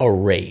a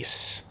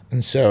race.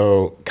 And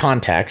so,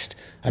 context,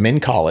 I'm in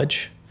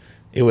college.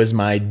 It was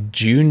my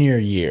junior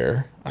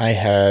year. I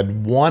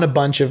had won a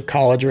bunch of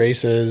college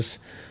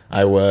races. I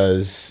had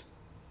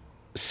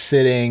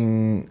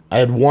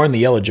worn the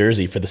yellow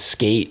jersey for the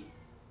skate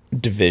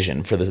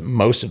division for the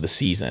most of the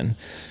season.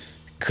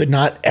 Could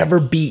not ever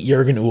beat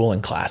Jürgen Uhl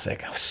in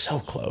Classic. I was so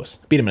close.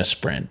 Beat him in a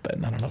sprint, but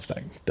I don't know if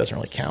that doesn't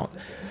really count.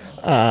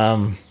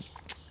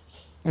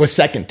 Was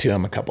second to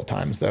him a couple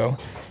times though,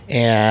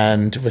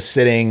 and was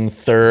sitting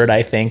third,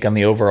 I think, on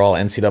the overall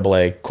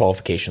NCAA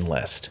qualification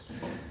list.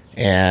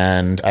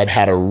 And I'd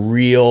had a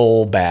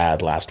real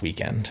bad last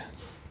weekend.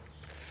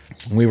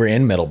 We were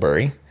in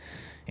Middlebury,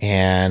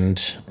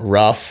 and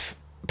Ruff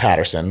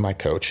Patterson, my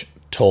coach,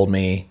 told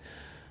me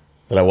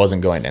that I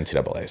wasn't going to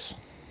NCAAs.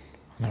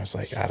 And I was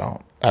like,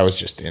 I was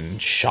just in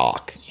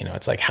shock. You know,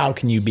 it's like, how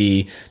can you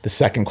be the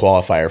second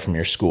qualifier from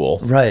your school,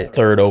 right,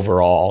 third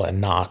overall, and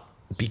not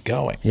be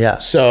going? Yeah.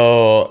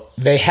 So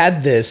they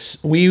had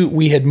this,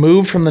 we had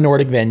moved from the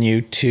Nordic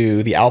venue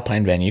to the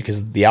Alpine venue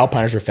because the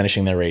Alpiners were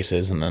finishing their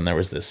races, and then there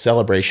was this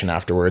celebration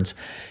afterwards,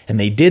 and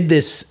they did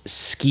this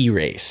ski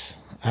race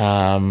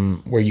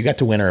where you got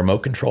to win a remote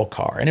control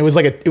car, and it was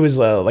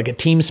like a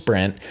team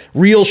sprint,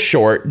 real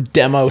short,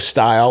 demo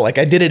style. Like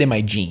I did it in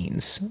my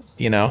jeans,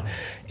 you know,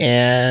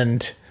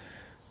 and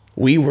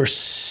we were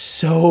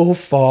so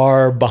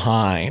far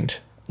behind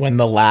when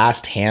the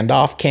last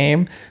handoff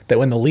came that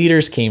when the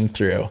leaders came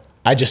through,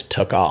 I just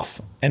took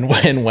off and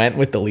went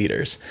with the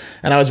leaders.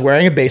 And I was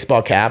wearing a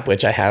baseball cap,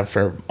 which I have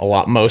for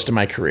most of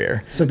my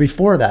career. So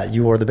before that,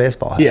 you wore the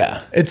baseball hat.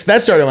 Yeah,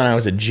 that started when I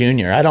was a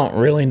junior. I don't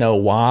really know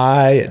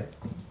why.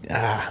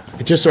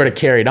 It just sort of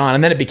carried on,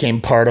 and then it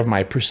became part of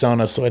my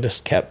persona, so I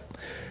just kept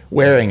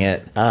wearing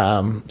it.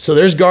 So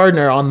there's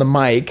Gardner on the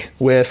mic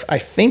with, I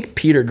think,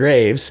 Peter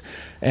Graves,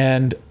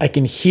 and I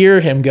can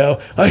hear him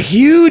go, "A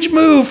huge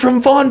move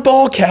from Von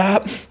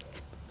Ballcap."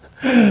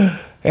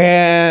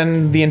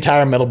 And the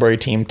entire Middlebury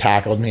team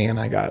tackled me, and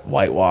I got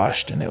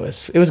whitewashed, and it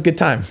was a good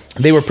time.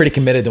 They were pretty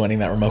committed to winning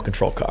that remote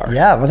control car.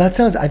 Yeah, well,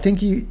 I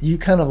think you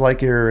kind of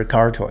like your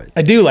car toys.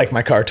 I do like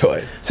my car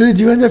toy. So did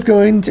you end up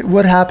going to,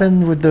 what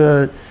happened with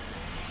the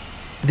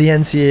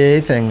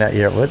NCAA thing that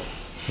year?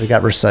 We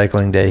got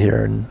recycling day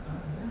here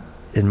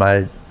in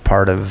my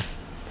part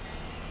of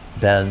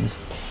Bend.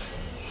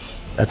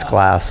 That's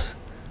glass.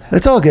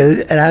 It's all good.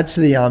 It adds to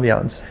the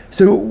ambiance.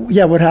 So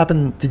yeah, what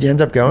happened? Did you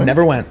end up going?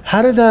 Never went.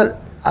 How did that?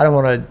 I don't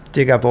want to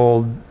dig up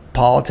old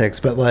politics,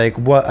 but like,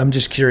 I'm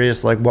just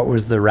curious. Like, what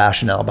was the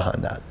rationale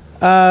behind that?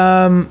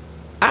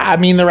 I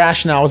mean, the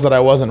rationale was that I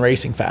wasn't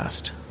racing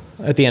fast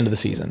at the end of the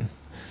season,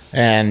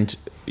 and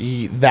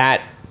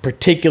that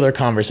particular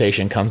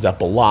conversation comes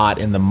up a lot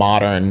in the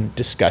modern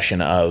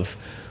discussion of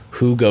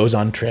who goes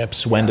on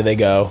trips, when do they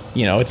go?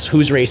 You know, it's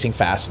who's racing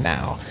fast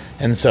now,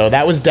 and so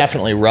that was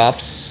definitely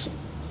Ruff's.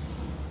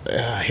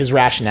 His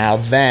rationale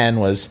then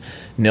was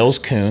Nils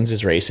Kunz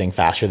is racing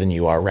faster than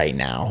you are right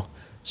now,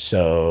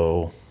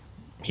 so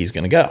he's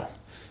going to go.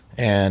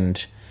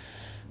 And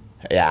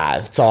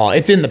Yeah,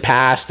 it's in the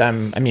past.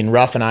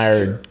 Ruff and I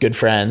are good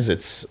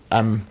friends.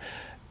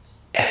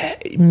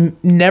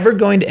 Never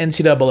going to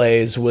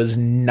NCAAs was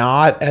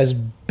not as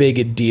big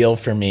a deal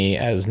for me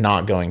as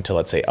not going to,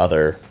 let's say,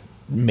 other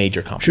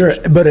major competitions.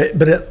 Sure, but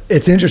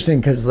it's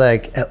interesting because,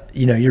 like,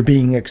 you're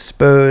being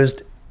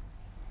exposed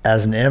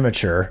as an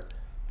amateur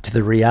to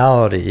the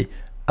reality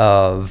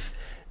of,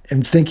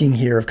 I'm thinking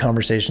here of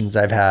conversations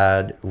I've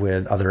had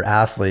with other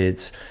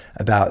athletes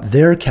about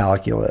their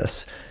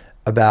calculus,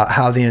 about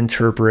how they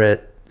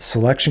interpret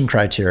selection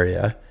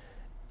criteria,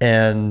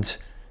 and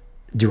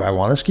do I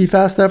want to ski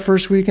fast that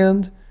first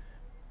weekend?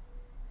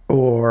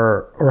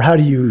 Or how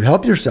do you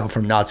help yourself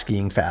from not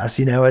skiing fast?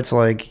 It's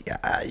like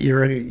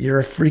you're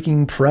a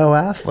freaking pro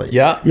athlete.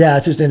 Yeah. Yeah,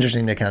 it's just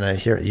interesting to kind of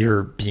hear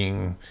you're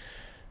being,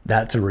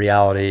 that's a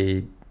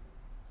reality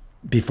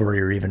before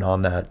you're even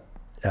on that,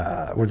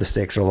 where the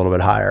stakes are a little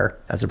bit higher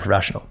as a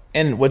professional.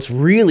 And what's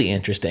really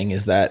interesting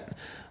is that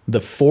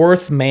the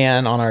fourth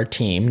man on our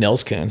team,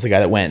 Nils Kuhns, the guy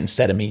that went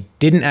instead of me,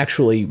 didn't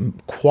actually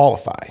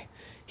qualify.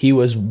 He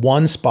was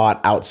one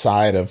spot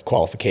outside of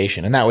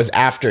qualification. And that was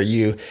after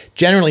you,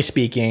 generally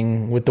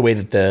speaking, with the way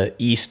that the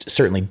East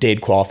certainly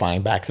did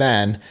qualifying back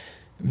then,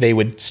 they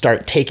would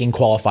start taking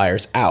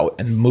qualifiers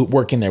out and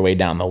working their way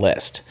down the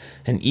list.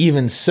 And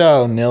even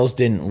so, Nils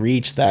didn't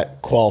reach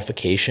that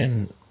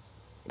qualification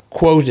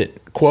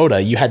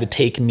quota. You had to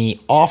take me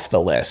off the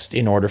list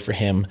in order for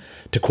him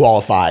to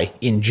qualify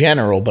in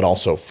general, but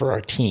also for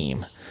our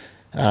team.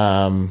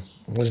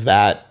 Was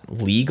that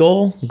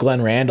legal?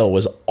 Glenn Randall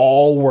was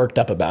all worked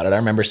up about it. I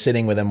remember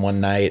sitting with him one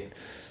night,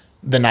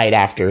 the night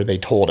after they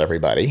told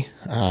everybody.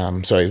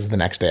 So it was the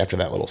next day after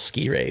that little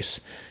ski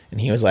race. And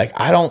he was like,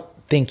 I don't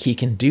think he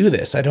can do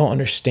this. I don't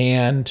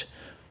understand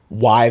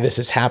why this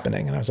is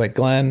happening. And I was like,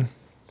 Glenn,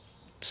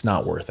 it's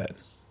not worth it.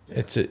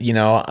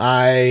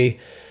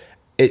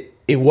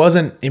 It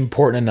wasn't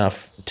important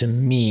enough to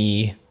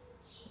me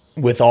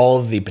with all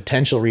of the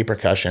potential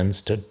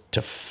repercussions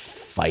to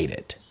fight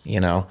it,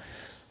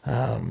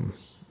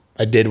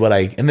 I did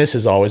and this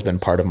has always been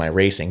part of my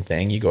racing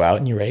thing. You go out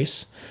and you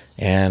race,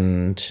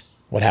 and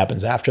what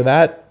happens after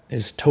that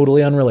is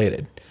totally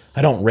unrelated.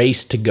 I don't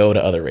race to go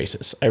to other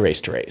races. I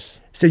race to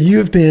race. So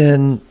you've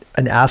been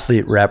an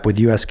athlete rep with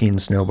US Ski and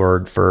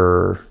Snowboard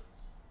for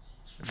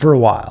a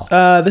while.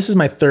 This is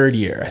my third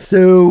year.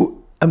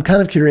 So I'm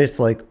kind of curious,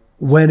 like,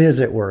 when is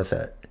it worth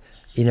it?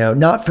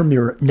 Not from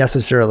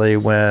necessarily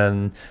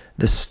when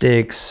the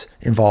stakes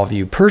involve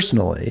you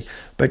personally,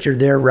 but you're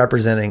there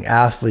representing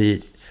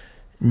athlete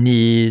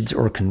needs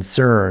or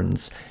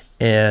concerns,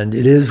 and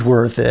it is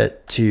worth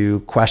it to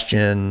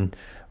question,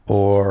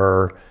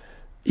 or,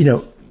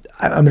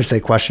 I'm going to say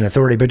question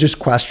authority, but just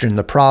question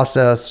the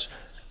process.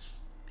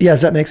 Yeah,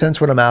 does that make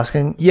sense what I'm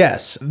asking?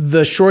 Yes.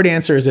 The short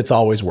answer is it's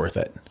always worth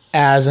it.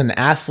 As an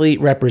athlete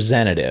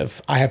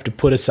representative, I have to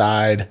put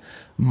aside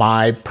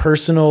my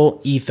personal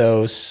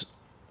ethos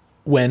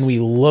when we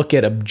look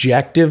at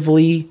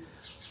objectively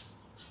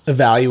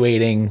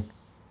evaluating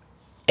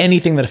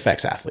anything that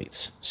affects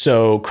athletes.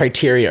 So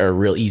criteria are a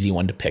real easy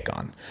one to pick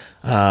on.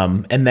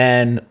 And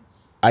then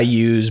I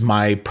use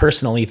my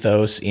personal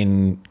ethos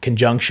in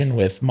conjunction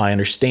with my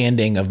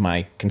understanding of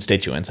my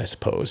constituents, I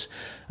suppose,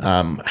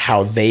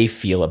 how they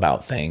feel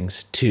about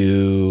things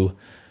to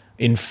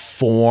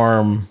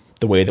inform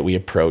the way that we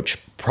approach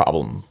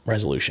problem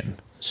resolution.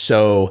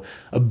 So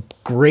a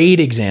great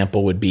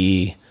example would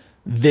be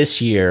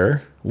this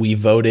year we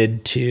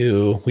the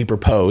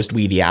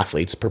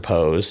athletes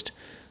proposed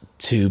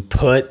to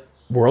put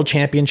World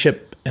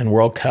Championship and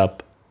World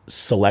Cup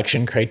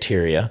selection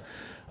criteria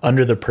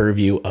under the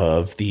purview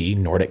of the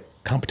Nordic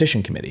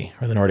Competition Committee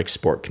or the Nordic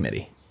Sport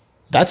Committee.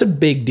 That's a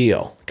big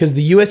deal because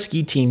the U.S.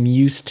 ski team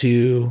used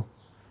to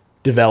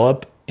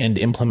develop and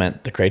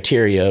implement the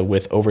criteria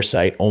with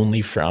oversight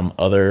only from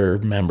other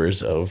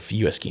members of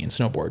U.S. Ski and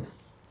Snowboard.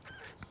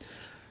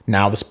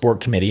 Now the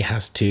Sport Committee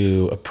has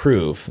to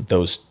approve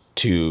those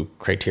two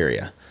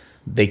criteria.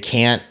 They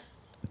can't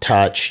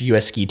touch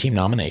U.S. ski team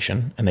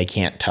nomination, and they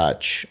can't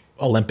touch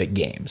Olympic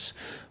Games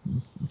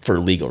for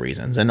legal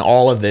reasons. And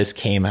all of this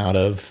came out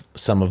of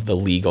some of the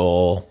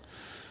legal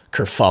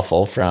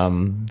kerfuffle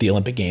from the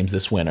Olympic Games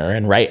this winter.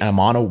 And I'm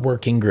on a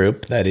working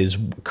group that is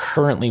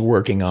currently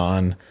working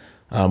on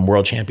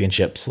World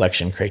Championship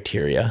selection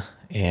criteria.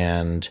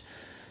 And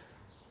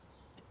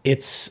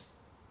it's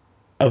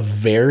a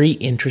very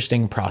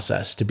interesting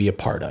process to be a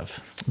part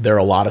of. There are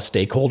a lot of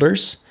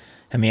stakeholders,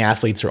 and the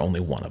athletes are only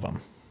one of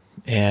them.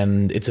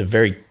 And it's a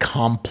very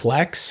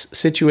complex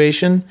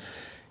situation.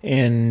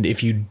 And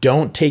if you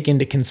don't take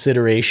into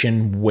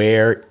consideration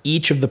where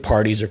each of the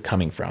parties are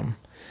coming from,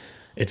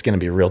 it's going to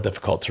be real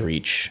difficult to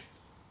reach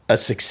a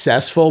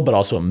successful but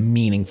also a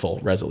meaningful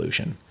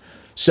resolution.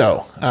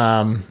 So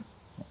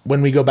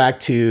when we go back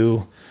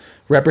to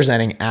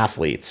representing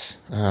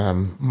athletes,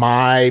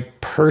 my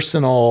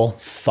personal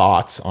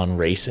thoughts on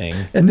racing.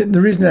 And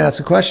the reason I ask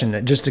the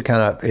question, just to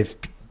kind of, if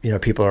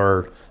people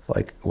are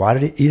like, why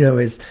did he,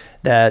 is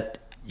that,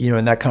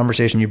 in that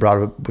conversation you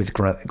brought up with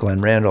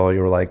Glenn Randall,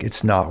 you were like,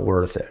 it's not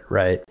worth it,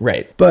 right?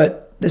 Right.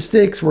 But the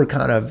stakes were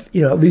kind of,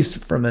 at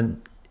least from a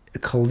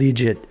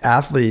collegiate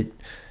athlete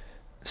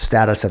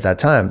status at that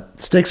time,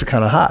 stakes are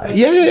kind of high.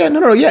 Yeah.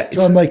 No. Yeah.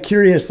 So I'm like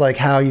curious, like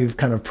how you've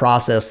kind of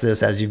processed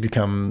this as you've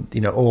become,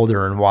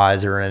 older and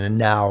wiser, and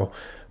now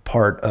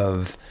part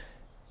of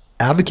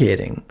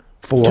advocating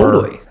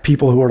for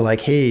people who are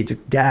like, hey,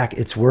 Dak,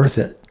 it's worth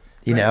it,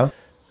 you know?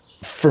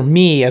 For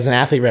me as an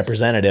athlete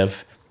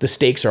representative, the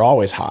stakes are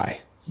always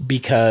high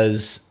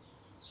because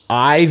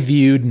I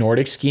viewed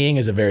Nordic skiing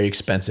as a very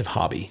expensive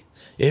hobby.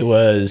 It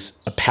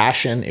was a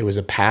passion, it was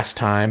a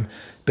pastime,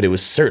 but it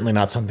was certainly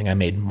not something I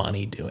made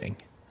money doing.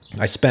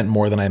 I spent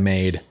more than I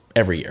made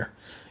every year,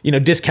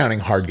 discounting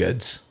hard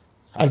goods.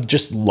 I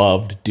just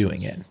loved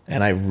doing it.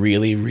 And I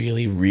really,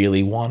 really,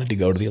 really wanted to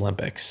go to the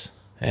Olympics.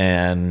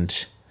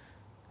 And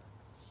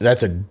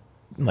that's a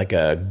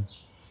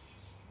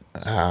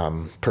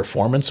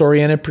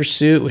performance-oriented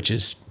pursuit, which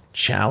is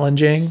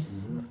challenging.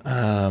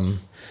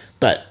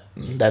 But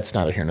that's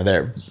neither here nor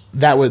there.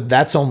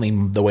 That's only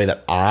the way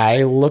that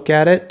I look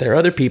at it. There are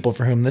other people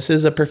for whom this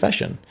is a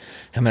profession,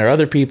 and there are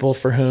other people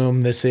for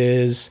whom this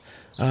is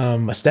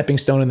a stepping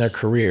stone in their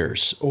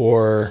careers,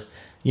 or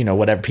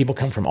whatever. People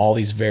come from all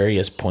these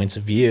various points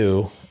of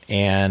view,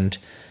 and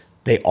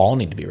they all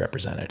need to be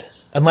represented,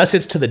 unless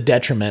it's to the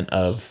detriment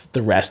of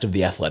the rest of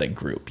the athletic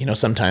group.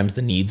 Sometimes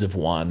the needs of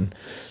one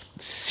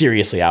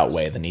seriously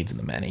outweigh the needs of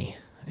the many,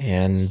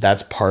 and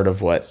that's part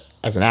of what,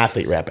 as an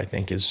athlete rep, I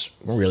think is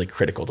really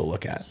critical to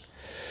look at.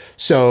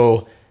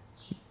 So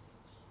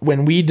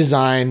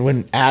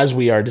as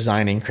we are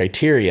designing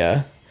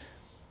criteria,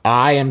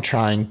 I am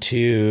trying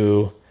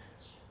to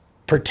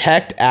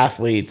protect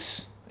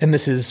athletes, and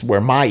this is where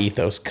my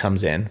ethos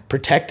comes in,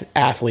 protect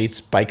athletes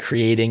by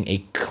creating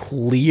a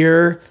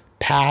clear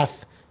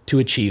path to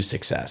achieve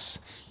success.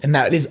 And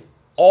that is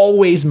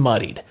always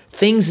muddied.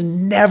 Things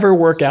never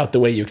work out the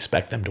way you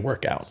expect them to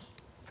work out.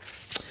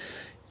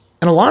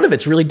 And a lot of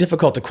it's really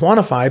difficult to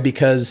quantify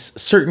because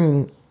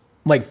certain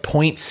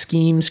point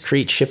schemes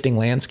create shifting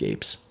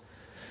landscapes.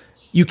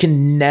 You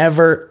can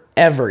never,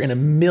 ever in a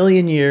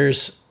million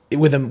years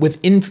with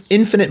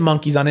infinite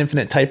monkeys on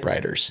infinite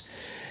typewriters,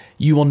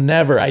 you will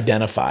never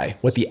identify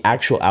what the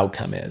actual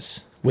outcome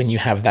is when you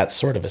have that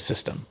sort of a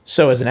system.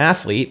 So as an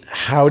athlete,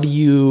 how do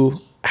you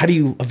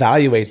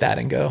evaluate that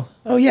and go,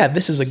 oh yeah,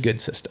 this is a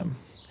good system?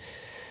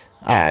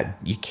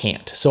 You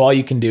can't. So all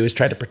you can do is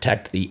try to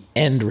protect the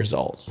end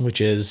result,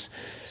 which is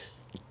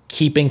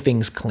keeping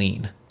things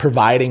clean,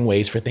 providing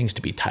ways for things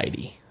to be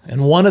tidy.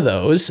 And one of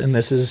those, and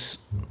this is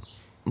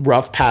the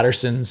Ruff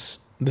Patterson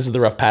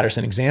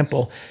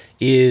example,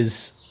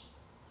 is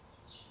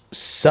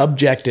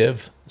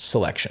subjective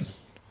selection.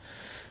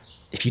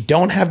 If you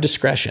don't have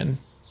discretion,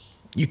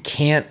 you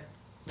can't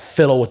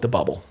fiddle with the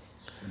bubble.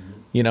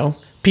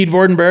 Pete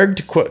Vordenberg,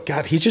 to quote,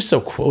 God, he's just so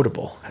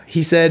quotable.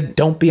 He said,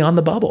 don't be on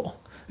the bubble.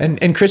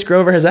 And Chris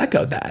Grover has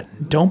echoed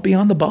that. Don't be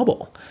on the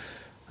bubble.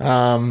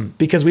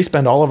 Because we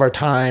spend all of our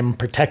time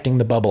protecting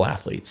the bubble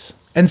athletes.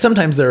 And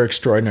sometimes there are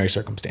extraordinary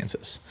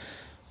circumstances.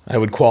 I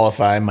would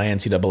qualify my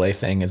NCAA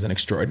thing as an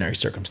extraordinary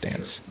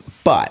circumstance.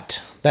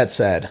 But that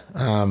said,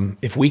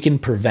 if we can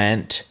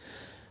prevent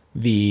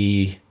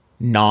the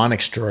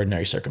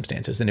non-extraordinary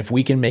circumstances, and if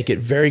we can make it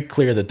very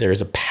clear that there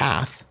is a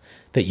path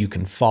that you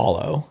can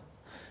follow,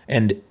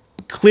 and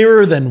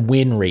clearer than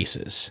win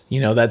races.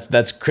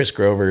 That's Chris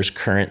Grover's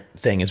current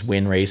thing, is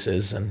win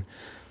races. And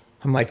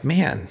I'm like,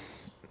 man,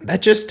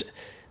 that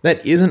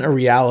isn't a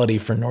reality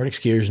for Nordic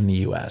skiers in the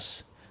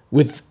US,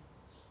 with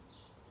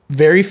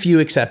very few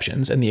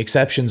exceptions. And the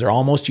exceptions are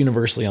almost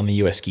universally on the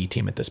US ski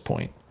team at this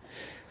point.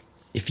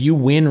 If you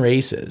win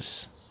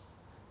races,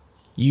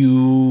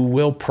 you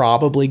will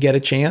probably get a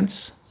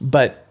chance,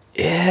 but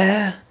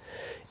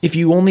if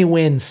you only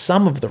win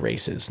some of the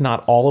races,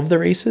 not all of the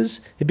races,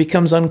 it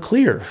becomes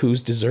unclear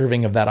who's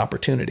deserving of that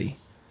opportunity.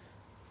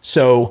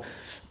 So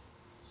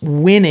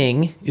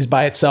winning is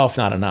by itself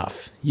not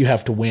enough. You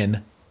have to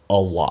win a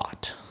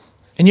lot.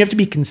 And you have to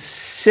be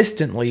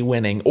consistently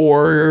winning,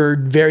 or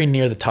very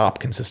near the top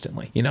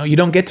consistently. You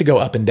don't get to go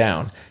up and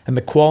down. And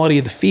the quality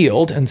of the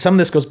field, and some of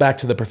this goes back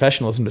to the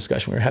professionalism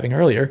discussion we were having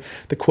earlier,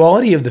 the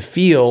quality of the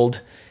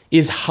field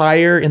is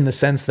higher in the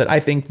sense that I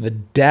think the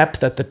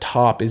depth at the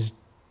top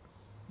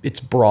it's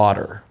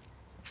broader.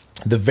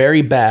 The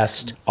very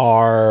best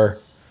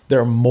there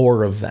are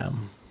more of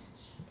them.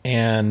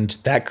 And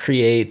that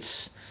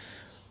creates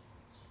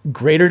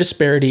greater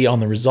disparity on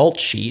the result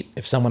sheet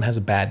if someone has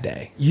a bad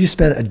day. You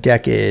spent a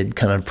decade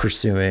kind of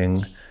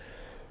pursuing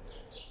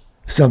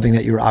something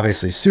that you're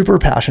obviously super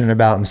passionate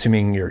about. I'm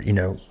assuming you're,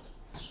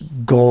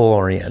 goal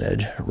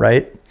oriented,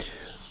 right?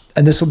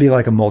 And this will be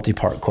like a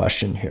multi-part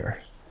question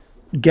here.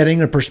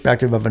 Getting a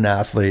perspective of an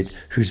athlete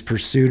who's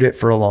pursued it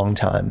for a long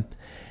time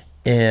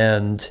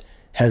and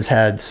has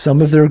had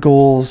some of their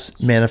goals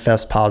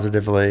manifest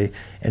positively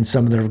and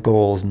some of their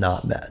goals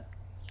not met,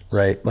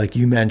 right? Like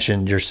you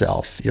mentioned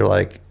yourself, you're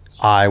like,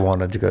 I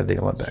wanted to go to the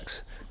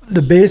Olympics.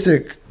 The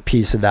basic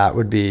piece of that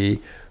would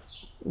be,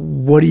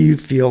 what do you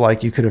feel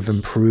like you could have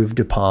improved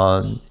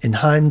upon in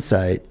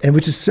hindsight? And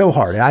which is so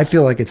hard. I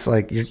feel like it's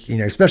like, you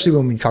know, especially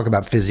when we talk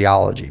about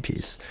physiology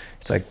piece,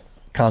 it's like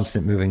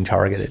constant moving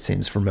target, it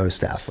seems, for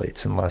most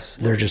athletes, unless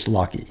they're just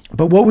lucky.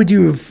 But what would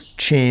you have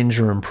changed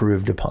or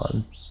improved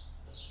upon?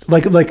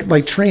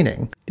 Like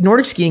training.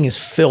 Nordic skiing is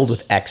filled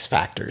with X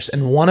factors.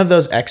 And one of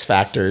those X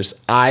factors,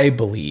 I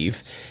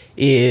believe,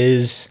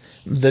 is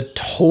the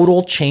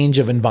total change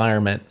of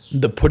environment,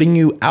 the putting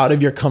you out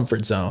of your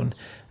comfort zone,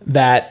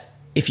 that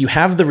if you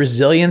have the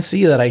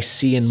resiliency that I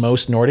see in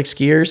most Nordic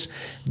skiers,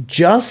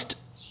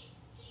 just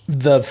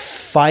the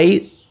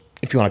fight,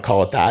 if you want to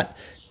call it that,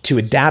 to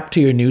adapt to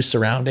your new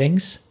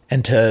surroundings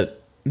and to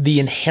the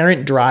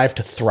inherent drive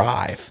to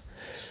thrive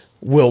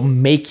will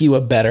make you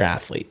a better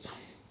athlete.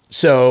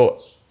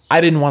 So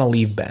I didn't want to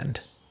leave Bend.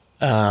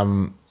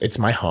 It's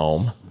my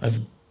home. I've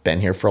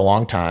been here for a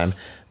long time.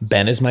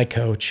 Ben is my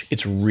coach.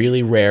 It's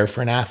really rare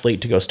for an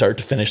athlete to go start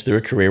to finish through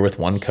a career with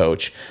one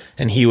coach.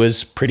 And he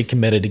was pretty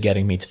committed to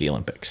getting me to the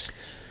Olympics.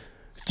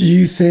 Do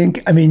you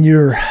think, I mean,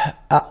 you're,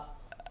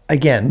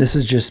 again, this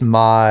is just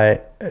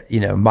my, you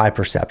know, my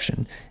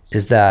perception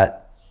is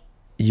that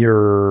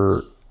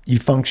you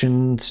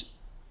functioned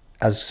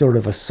as sort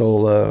of a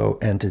solo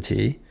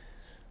entity,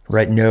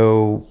 right?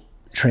 No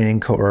training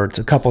cohorts,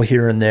 a couple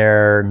here and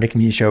there. Nick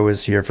Michaud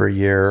was here for a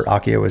year.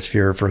 Akio was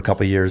here for a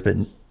couple of years, but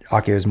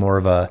Akio is more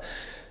of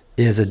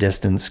is a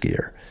distance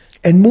skier,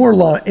 and more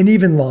and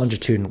even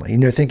longitudinally, you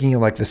know, thinking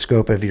of like the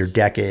scope of your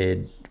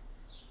decade,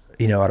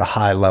 you know, at a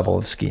high level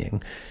of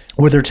skiing.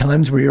 Were there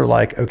times where you're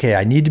like, okay,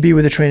 I need to be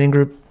with a training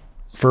group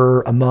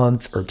for a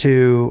month or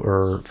two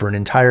or for an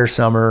entire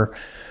summer,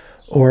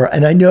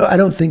 and I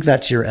don't think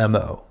that's your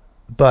MO,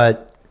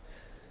 but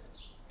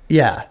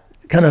yeah,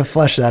 kind of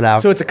flesh that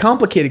out. So it's a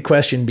complicated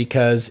question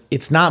because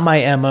it's not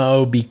my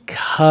MO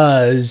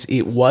because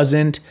it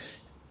wasn't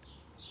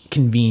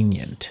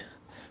convenient.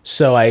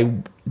 So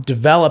I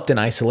developed in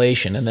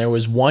isolation, and there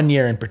was one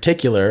year in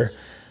particular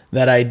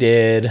that I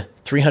did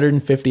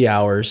 350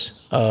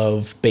 hours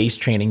of base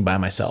training by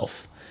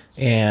myself.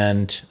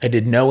 And I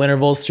did no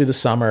intervals through the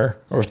summer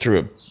or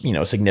through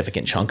a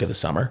significant chunk of the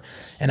summer.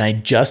 And I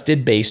just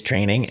did base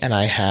training, and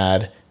I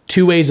had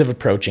two ways of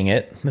approaching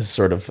it. This is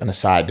sort of an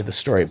aside to the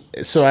story.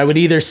 So I would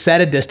either set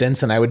a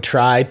distance and I would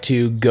try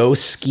to go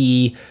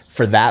ski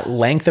for that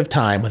length of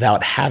time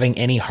without having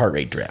any heart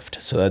rate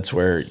drift. So that's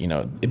where,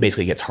 it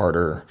basically gets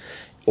harder.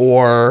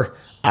 Or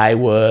I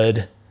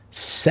would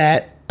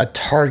set a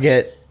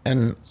target,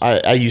 and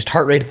I used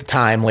heart rate at the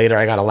time. Later,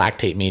 I got a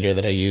lactate meter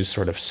that I used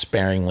sort of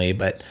sparingly,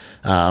 but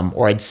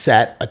or I'd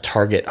set a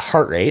target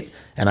heart rate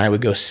and I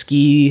would go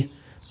ski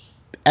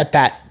at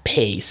that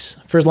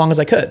pace for as long as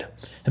I could.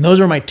 And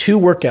those were my two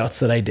workouts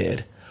that I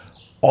did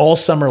all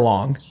summer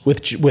long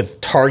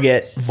with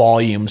target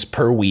volumes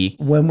per week.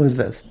 When was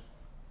this?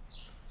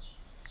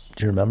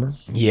 Do you remember?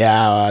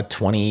 Yeah,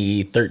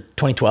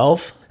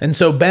 2012. And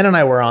so Ben and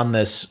I were on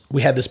this,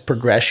 we had this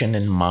progression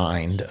in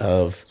mind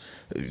of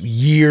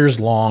years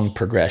long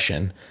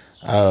progression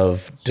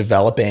of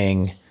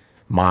developing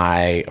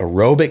my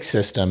aerobic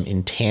system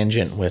in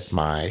tangent with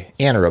my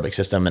anaerobic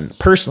system. And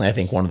personally, I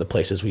think one of the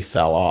places we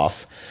fell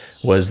off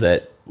was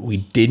that we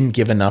didn't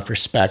give enough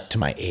respect to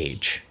my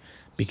age,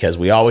 because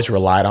we always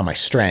relied on my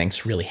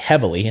strengths really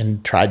heavily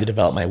and tried to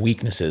develop my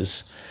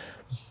weaknesses.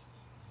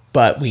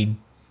 But we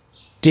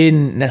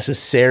didn't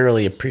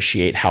necessarily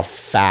appreciate how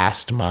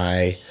fast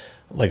my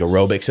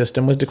aerobic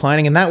system was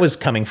declining. And that was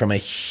coming from a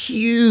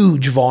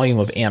huge volume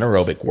of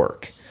anaerobic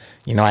work.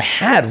 I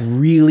had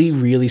really,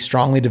 really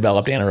strongly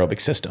developed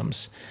anaerobic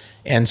systems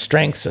and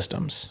strength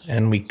systems,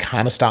 and we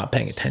kind of stopped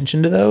paying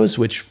attention to those,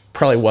 which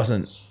probably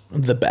wasn't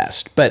the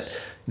best, but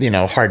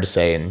hard to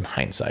say in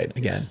hindsight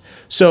again.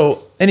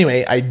 So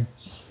anyway, I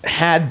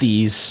had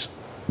these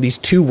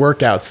two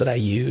workouts that I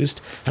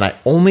used, and I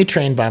only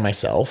trained by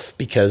myself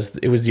because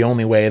it was the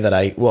only way that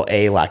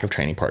A, lack of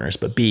training partners,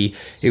 but B,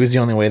 it was the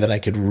only way that I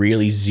could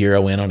really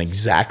zero in on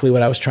exactly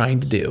what I was trying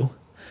to do.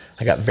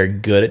 I got very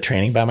good at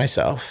training by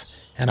myself,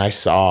 and I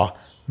saw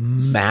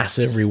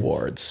massive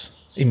rewards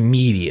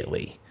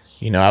immediately.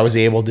 I was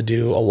able to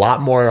do a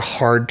lot more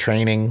hard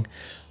training.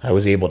 I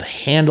was able to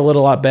handle it a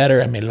lot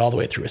better. I made it all the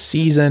way through a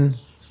season.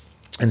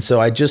 And so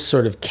I just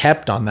sort of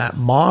kept on that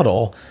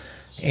model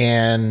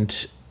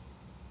and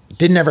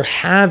didn't ever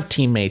have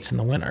teammates in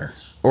the winter,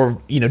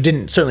 or,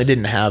 certainly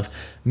didn't have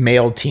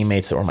male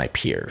teammates that were my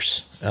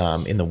peers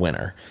in the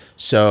winter.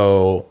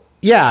 So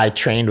yeah, I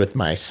trained with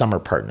my summer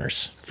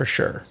partners for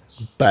sure.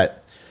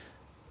 But,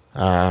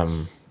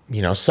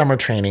 summer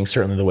training,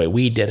 certainly the way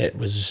we did it,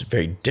 was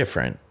very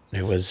different.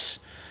 It was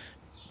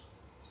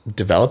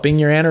developing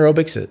your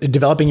aerobic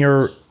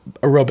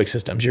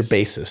systems, your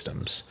base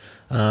systems,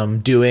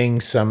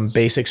 doing some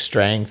basic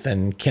strength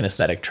and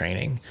kinesthetic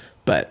training.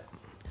 But,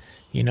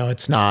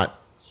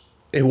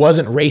 it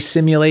wasn't race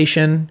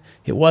simulation.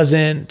 It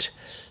wasn't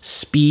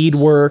speed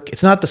work.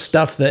 It's not the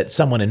stuff that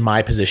someone in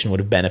my position would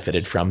have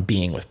benefited from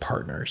being with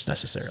partners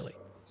necessarily.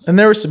 And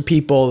there were some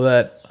people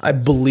that I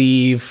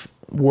believe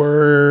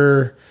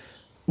were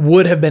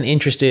would have been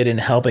interested in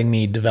helping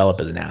me develop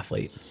as an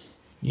athlete,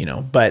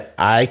 but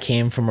I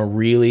came from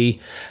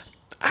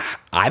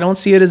I don't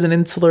see it as an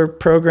insular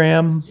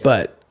program,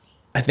 but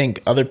I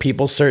think other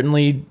people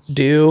certainly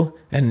do.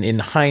 And in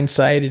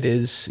hindsight,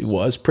 it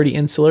was pretty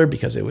insular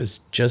because it was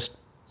just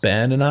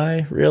Ben and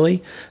I,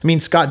 really. I mean,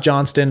 Scott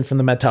Johnston from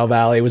the Methow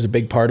Valley was a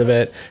big part of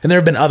it. And there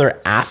have been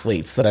other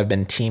athletes that I've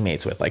been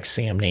teammates with, like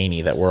Sam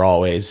Naney, that were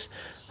always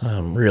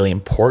really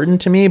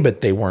important to me,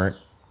 but they weren't,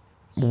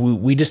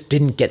 we just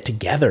didn't get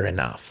together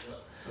enough.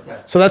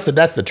 Okay. So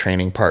that's the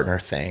training partner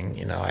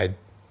thing.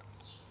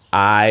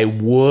 I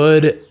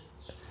would,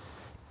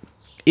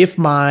 if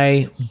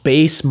my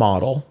base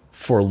model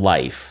for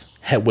life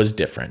was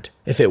different,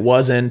 if it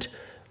wasn't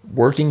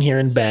working here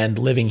in Bend,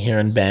 living here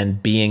in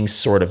Bend, being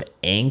sort of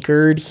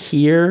anchored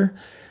here,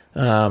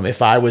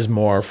 if I was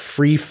more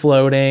free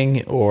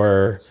floating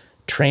or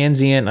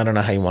transient, I don't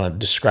know how you want to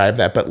describe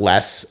that, but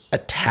less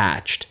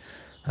attached,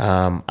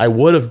 I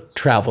would have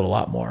traveled a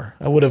lot more.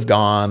 I would have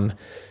gone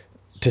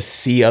to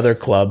see other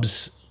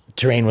clubs,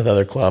 train with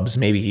other clubs,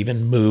 maybe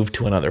even move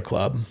to another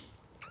club.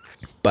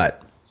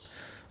 But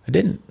I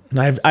didn't. And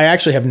I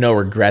actually have no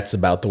regrets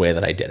about the way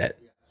that I did it.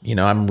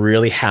 I'm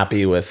really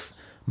happy with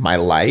my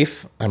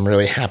life. I'm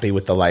really happy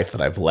with the life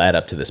that I've led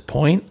up to this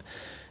point.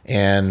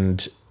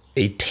 And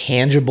a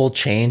tangible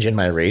change in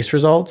my race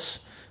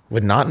results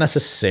would not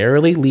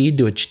necessarily lead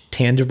to a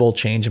tangible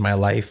change in my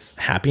life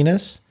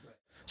happiness.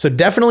 So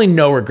definitely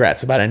no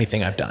regrets about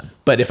anything I've done.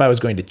 But if I was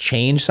going to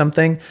change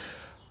something,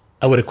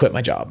 I would have quit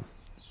my job.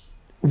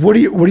 What are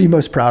you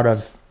most proud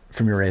of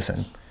from your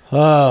racing?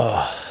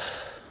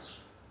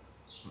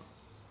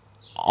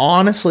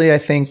 Honestly, I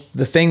think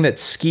the thing that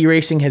ski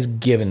racing has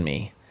given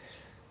me,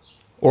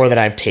 or that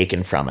I've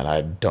taken from it,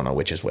 I don't know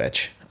which is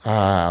which,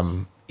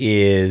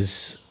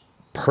 is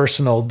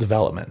personal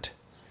development.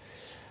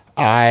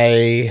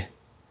 I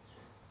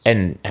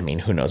mean,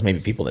 who knows, maybe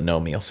people that know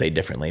me will say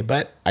differently,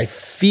 but I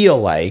feel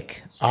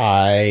like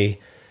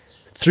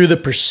through the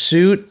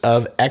pursuit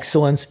of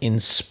excellence in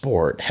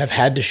sport, have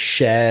had to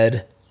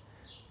shed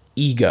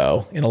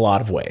ego in a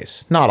lot of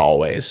ways. Not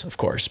always, of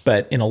course,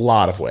 but in a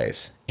lot of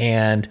ways.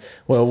 And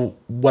well,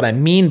 what I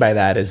mean by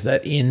that is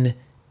that in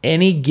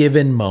any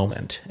given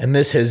moment, and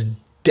this has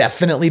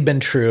definitely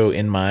been true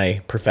in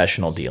my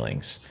professional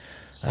dealings,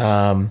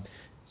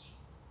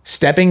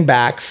 stepping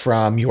back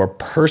from your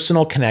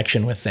personal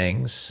connection with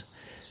things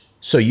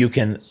so you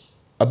can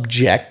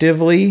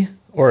objectively,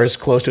 or as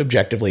close to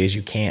objectively as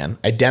you can,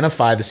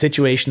 identify the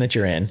situation that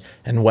you're in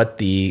and what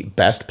the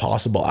best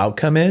possible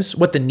outcome is,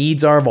 what the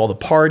needs are of all the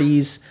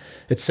parties,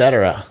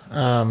 etc.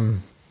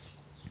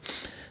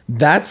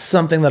 That's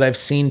something that I've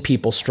seen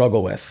people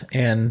struggle with.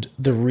 And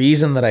the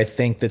reason that I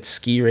think that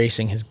ski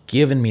racing has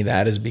given me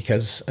that is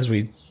because, as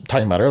we were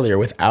talking about earlier,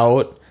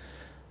 without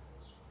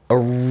a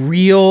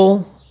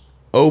real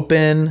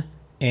open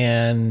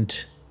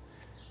and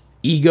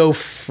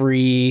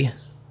ego-free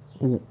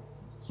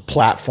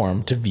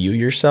platform to view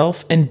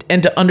yourself and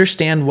to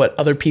understand what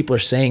other people are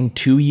saying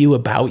to you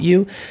about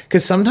you,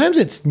 because sometimes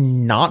it's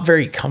not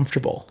very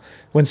comfortable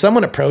when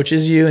someone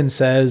approaches you and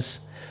says,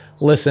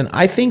 listen,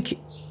 I think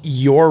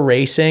your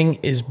racing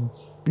is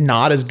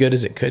not as good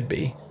as it could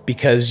be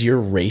because you're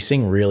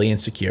racing really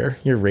insecure,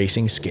 you're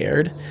racing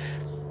scared.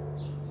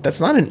 That's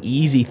not an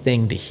easy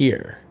thing to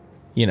hear,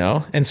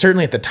 and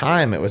certainly at the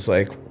time it was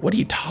like, what are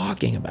you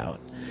talking about?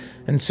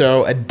 And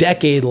so a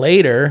decade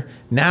later,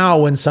 now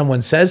when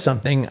someone says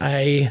something,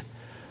 I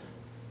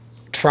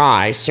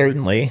try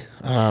certainly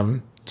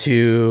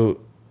to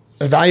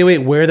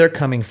evaluate where they're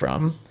coming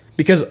from,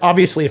 because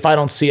obviously if I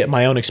don't see it,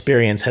 my own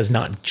experience has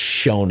not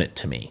shown it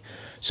to me.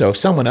 So if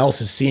someone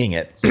else is seeing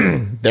it,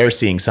 they're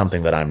seeing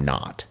something that I'm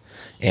not.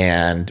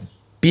 And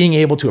being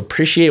able to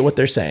appreciate what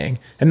they're saying,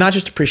 and not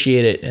just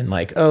appreciate it in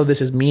like, oh,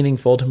 this is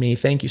meaningful to me,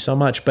 thank you so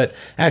much, but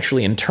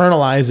actually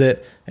internalize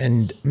it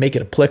and make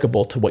it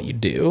applicable to what you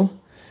do,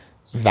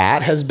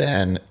 that has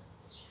been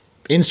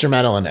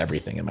instrumental in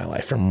everything in my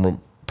life,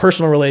 from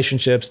personal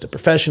relationships to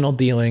professional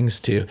dealings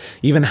to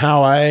even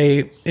how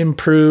I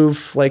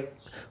improve, like,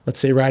 let's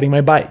say riding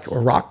my bike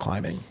or rock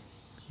climbing,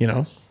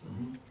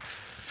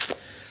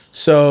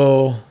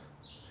 So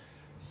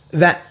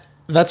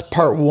that's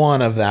part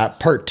one of that.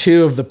 Part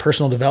two of the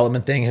personal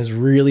development thing has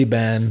really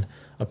been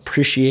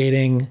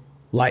appreciating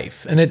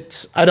life. And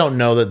I don't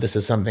know that this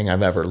is something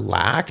I've ever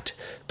lacked,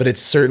 but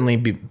it's certainly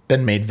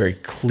been made very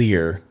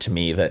clear to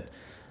me that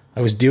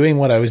I was doing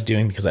what I was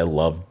doing because I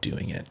loved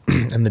doing it.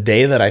 And the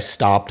day that I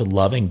stopped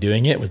loving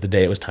doing it was the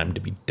day it was time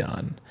to be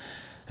done.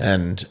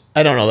 And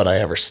I don't know that I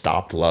ever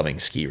stopped loving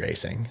ski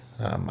racing.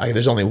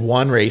 There's only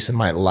one race in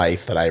my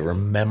life that I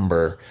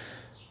remember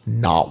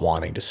not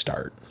wanting to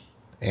start,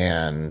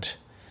 and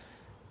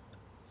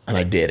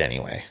I did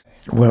anyway.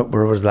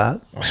 Where was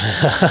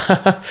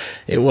that?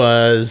 It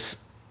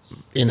was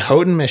in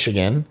Houghton,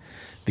 Michigan,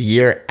 the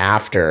year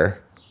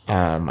after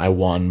I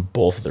won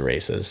both of the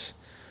races,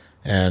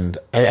 and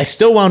I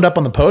still wound up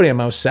on the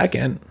podium. I was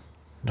second,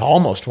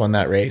 almost won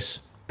that race,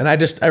 and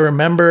I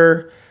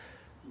remember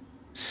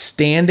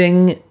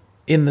standing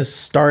in the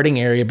starting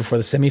area before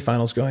the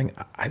semifinals going,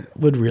 I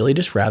would really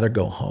just rather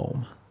go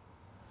home.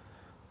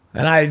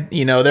 And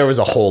there was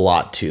a whole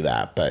lot to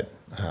that, but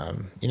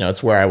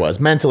it's where I was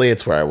mentally,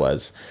 it's where I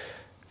was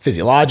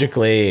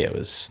physiologically. There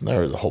was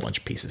a whole bunch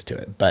of pieces to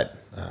it, but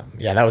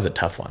that was a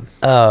tough one.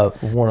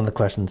 One of the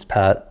questions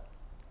Pat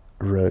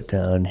wrote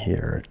down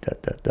here,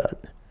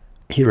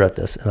 he wrote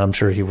this, and I'm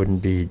sure he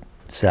wouldn't be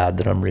sad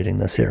that I'm reading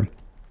this here.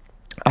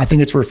 I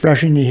think it's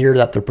refreshing to hear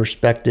that the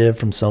perspective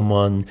from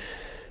someone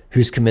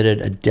who's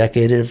committed a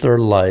decade of their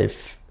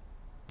life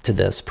to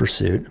this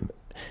pursuit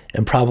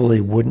and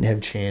probably wouldn't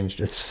have changed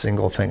a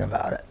single thing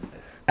about it.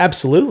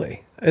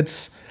 Absolutely.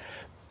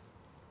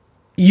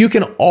 You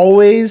can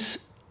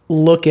always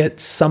look at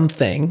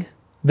something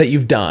that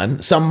you've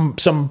done, some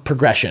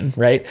progression,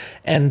 right?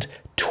 And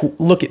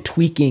look at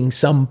tweaking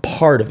some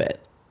part of it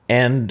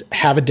and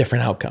have a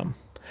different outcome.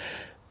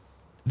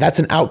 That's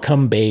an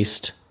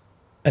outcome-based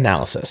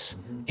analysis.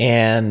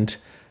 And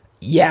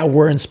yeah,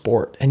 we're in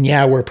sport, and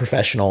yeah, we're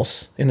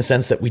professionals in the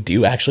sense that we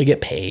do actually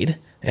get paid,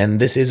 and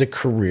this is a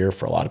career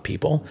for a lot of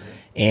people.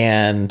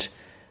 And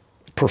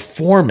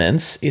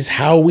performance is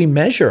how we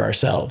measure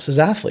ourselves as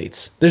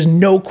athletes. There's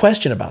no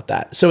question about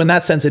that. So in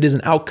that sense, it is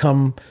an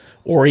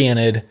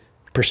outcome-oriented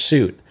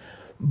pursuit.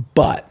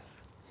 But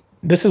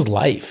this is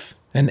life,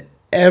 and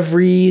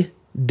every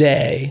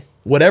day,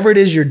 whatever it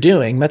is you're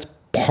doing, that's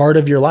part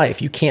of your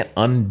life. You can't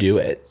undo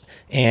it.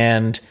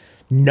 And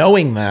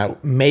knowing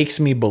that makes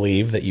me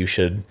believe that you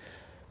should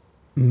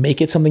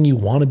make it something you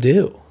want to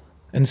do.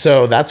 And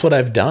so that's what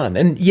I've done.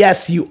 And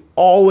yes,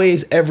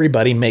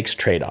 everybody makes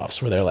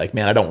trade-offs where they're like,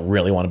 man, I don't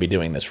really want to be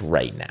doing this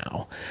right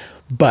now,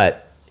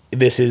 but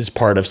this is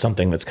part of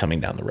something that's coming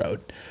down the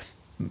road.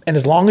 And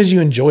as long as you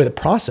enjoy the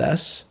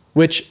process,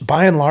 which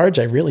by and large,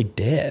 I really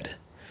did,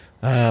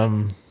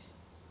 I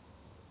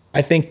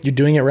think you're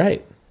doing it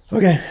right.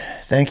 Okay.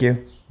 Thank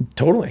you.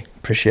 Totally.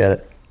 Appreciate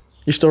it.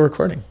 You're still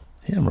recording.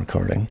 Yeah, I'm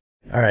recording.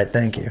 All right.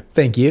 Thank you.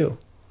 Thank you.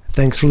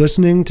 Thanks for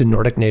listening to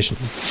Nordic Nation.